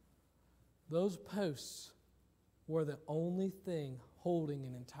 Those posts were the only thing holding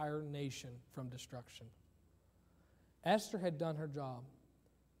an entire nation from destruction. Esther had done her job.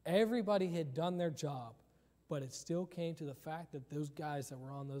 Everybody had done their job, but it still came to the fact that those guys that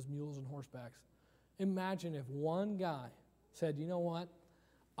were on those mules and horsebacks, imagine if one guy said, "You know what?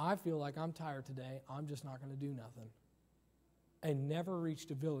 I feel like I'm tired today. I'm just not going to do nothing," and never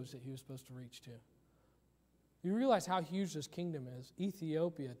reached a village that he was supposed to reach to. You realize how huge this kingdom is,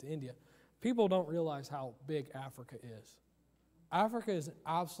 Ethiopia to India. People don't realize how big Africa is. Africa is an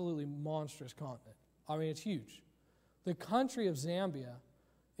absolutely monstrous continent. I mean, it's huge. The country of Zambia,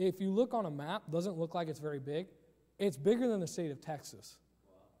 if you look on a map, doesn't look like it's very big. It's bigger than the state of Texas.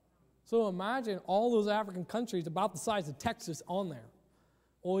 Wow. So imagine all those African countries about the size of Texas on there.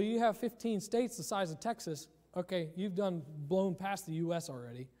 Well, you have 15 states the size of Texas. Okay, you've blown past the U.S.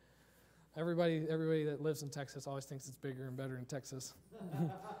 already. Everybody that lives in Texas always thinks it's bigger and better in Texas.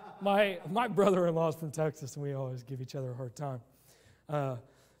 My brother-in-law is from Texas, and we always give each other a hard time.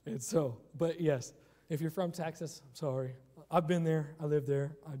 But yes, if you're from Texas, I'm sorry. I've been there. I lived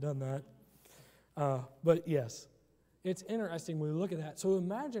there. I've done that. But yes, it's interesting when we look at that. So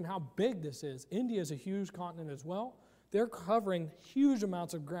imagine how big this is. India is a huge continent as well. They're covering huge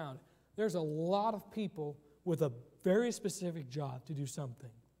amounts of ground. There's a lot of people with a very specific job to do something.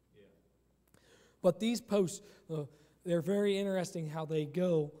 Yeah. But these posts, they're very interesting how they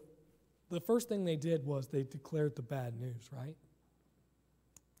go. The first thing they did was they declared the bad news, right?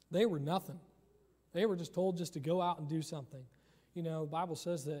 They were nothing. They were just told just to go out and do something. You know, the Bible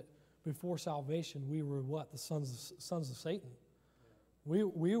says that before salvation, we were what? The sons of Satan. We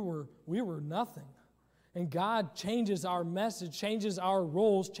were nothing. And God changes our message, changes our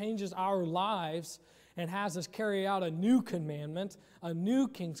roles, changes our lives, and has us carry out a new commandment, a new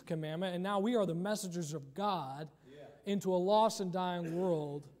king's commandment. And now we are the messengers of God into a lost and dying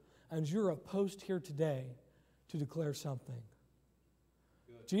world. And you're a post here today to declare something.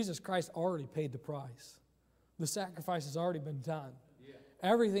 Jesus Christ already paid the price. The sacrifice has already been done.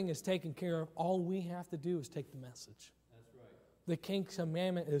 Everything is taken care of. All we have to do is take the message. That's right. The King's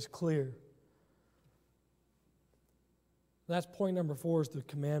commandment is clear. That's point number 4 is the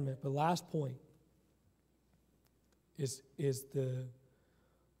commandment. But last point is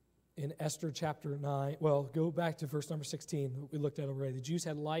in Esther chapter 9. Well, go back to verse number 16 that we looked at already. The Jews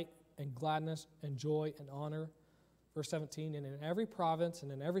had light and gladness and joy and honor. Verse 17, and in every province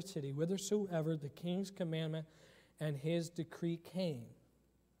and in every city, whithersoever the king's commandment and his decree came,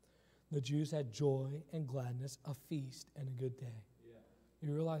 the Jews had joy and gladness, a feast and a good day. Yeah.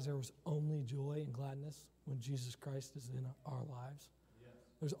 You realize there was only joy and gladness when Jesus Christ is in our lives? Yes.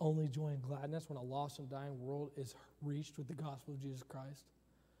 There's only joy and gladness when a lost and dying world is reached with the gospel of Jesus Christ.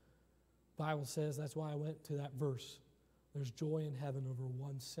 The Bible says, that's why I went to that verse. There's joy in heaven over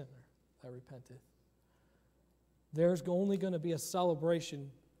one sinner that repenteth. There's only going to be a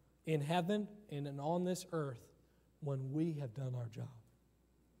celebration in heaven and on this earth when we have done our job.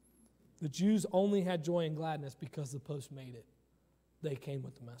 The Jews only had joy and gladness because the post made it. They came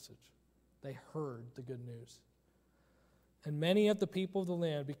with the message. They heard the good news. And many of the people of the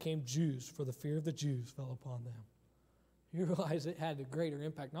land became Jews, for the fear of the Jews fell upon them. You realize it had a greater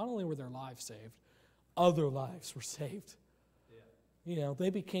impact. Not only were their lives saved, other lives were saved. You know, they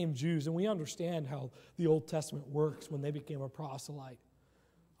became Jews, and we understand how the Old Testament works when they became a proselyte.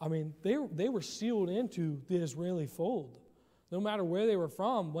 I mean, they were sealed into the Israeli fold. No matter where they were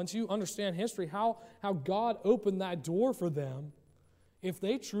from, once you understand history, how God opened that door for them, if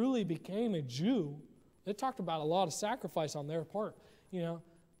they truly became a Jew, they talked about a lot of sacrifice on their part. You know,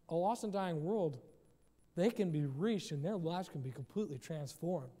 a lost and dying world, they can be reached and their lives can be completely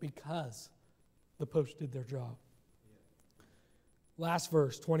transformed because the post did their job. Last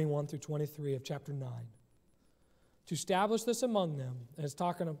verse, 21 through 23 of chapter 9. To establish this among them, and it's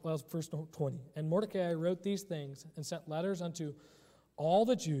talking about verse 20. And Mordecai wrote these things and sent letters unto all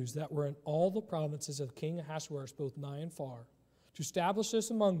the Jews that were in all the provinces of King Ahasuerus, both nigh and far, to establish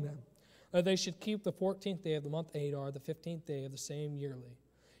this among them, that they should keep the 14th day of the month Adar, the 15th day of the same yearly,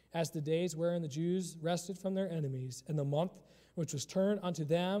 as the days wherein the Jews rested from their enemies, and the month which was turned unto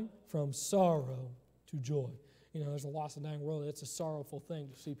them from sorrow to joy. You know, there's a lost and dying world. It's a sorrowful thing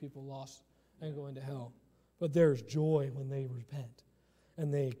to see people lost and go into hell. But there's joy when they repent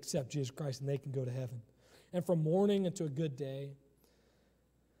and they accept Jesus Christ and they can go to heaven. And from mourning unto a good day.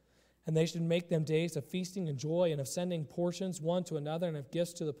 And they should make them days of feasting and joy and of sending portions one to another and of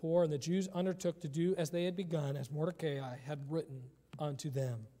gifts to the poor. And the Jews undertook to do as they had begun, as Mordecai had written unto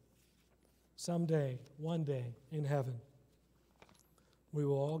them. Someday, one day in heaven, we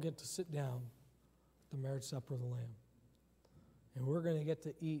will all get to sit down at the marriage supper of the Lamb. And we're going to get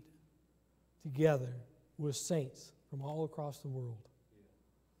to eat together with saints from all across the world.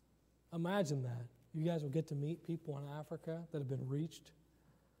 Imagine that. You guys will get to meet people in Africa that have been reached.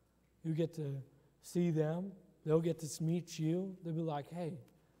 You get to see them. They'll get to meet you. They'll be like, hey,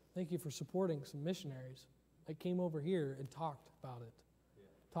 thank you for supporting some missionaries. They came over here and talked about it.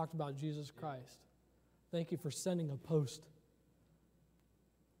 Talked about Jesus Christ. Thank you for sending a post.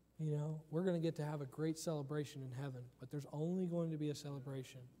 You know, we're going to get to have a great celebration in heaven, but there's only going to be a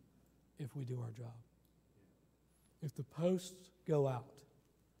celebration if we do our job. If the posts go out.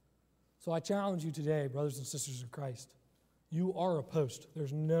 So I challenge you today, brothers and sisters in Christ. You are a post.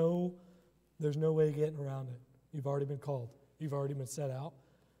 There's no way of getting around it. You've already been called. You've already been set out.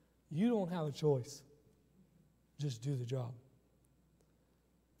 You don't have a choice. Just do the job.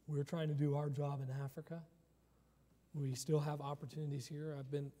 We're trying to do our job in Africa. We still have opportunities here. I've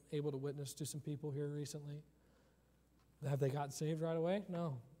been able to witness to some people here recently. Have they gotten saved right away?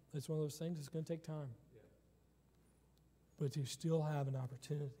 No. It's one of those things. It's going to take time. But you still have an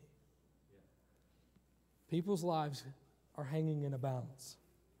opportunity. People's lives are hanging in a balance.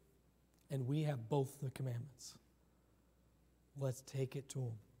 And we have both the commandments. Let's take it to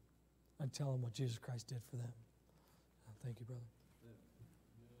them and tell them what Jesus Christ did for them. Thank you, brother.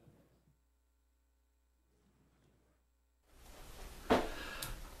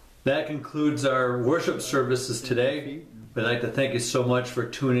 That concludes our worship services today. We'd like to thank you so much for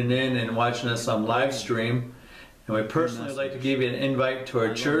tuning in and watching us on live stream. And we personally like to give you an invite to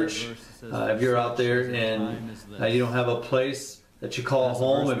our church. If you're out there and you don't have a place that you call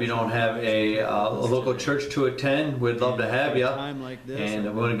home, if you don't have a local church to attend, we'd love to have you. And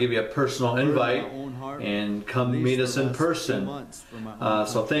we want to give you a personal invite and come meet us in person.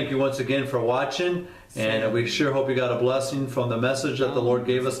 So thank you once again for watching. And we sure hope you got a blessing from the message that the Lord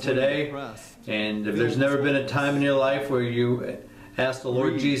gave us today. And if there's never been a time in your life where you asked the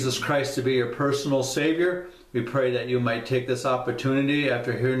Lord Jesus Christ to be your personal Savior, We pray that you might take this opportunity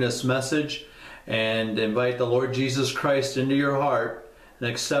after hearing this message and invite the Lord Jesus Christ into your heart and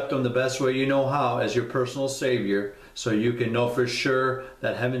accept Him the best way you know how as your personal Savior, so you can know for sure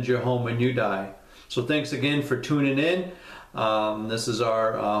that heaven's your home when you die. So thanks again for tuning in. This is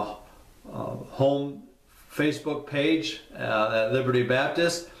our home Facebook page at Liberty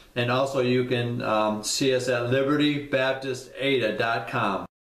Baptist, and also you can see us at libertybaptistada.com.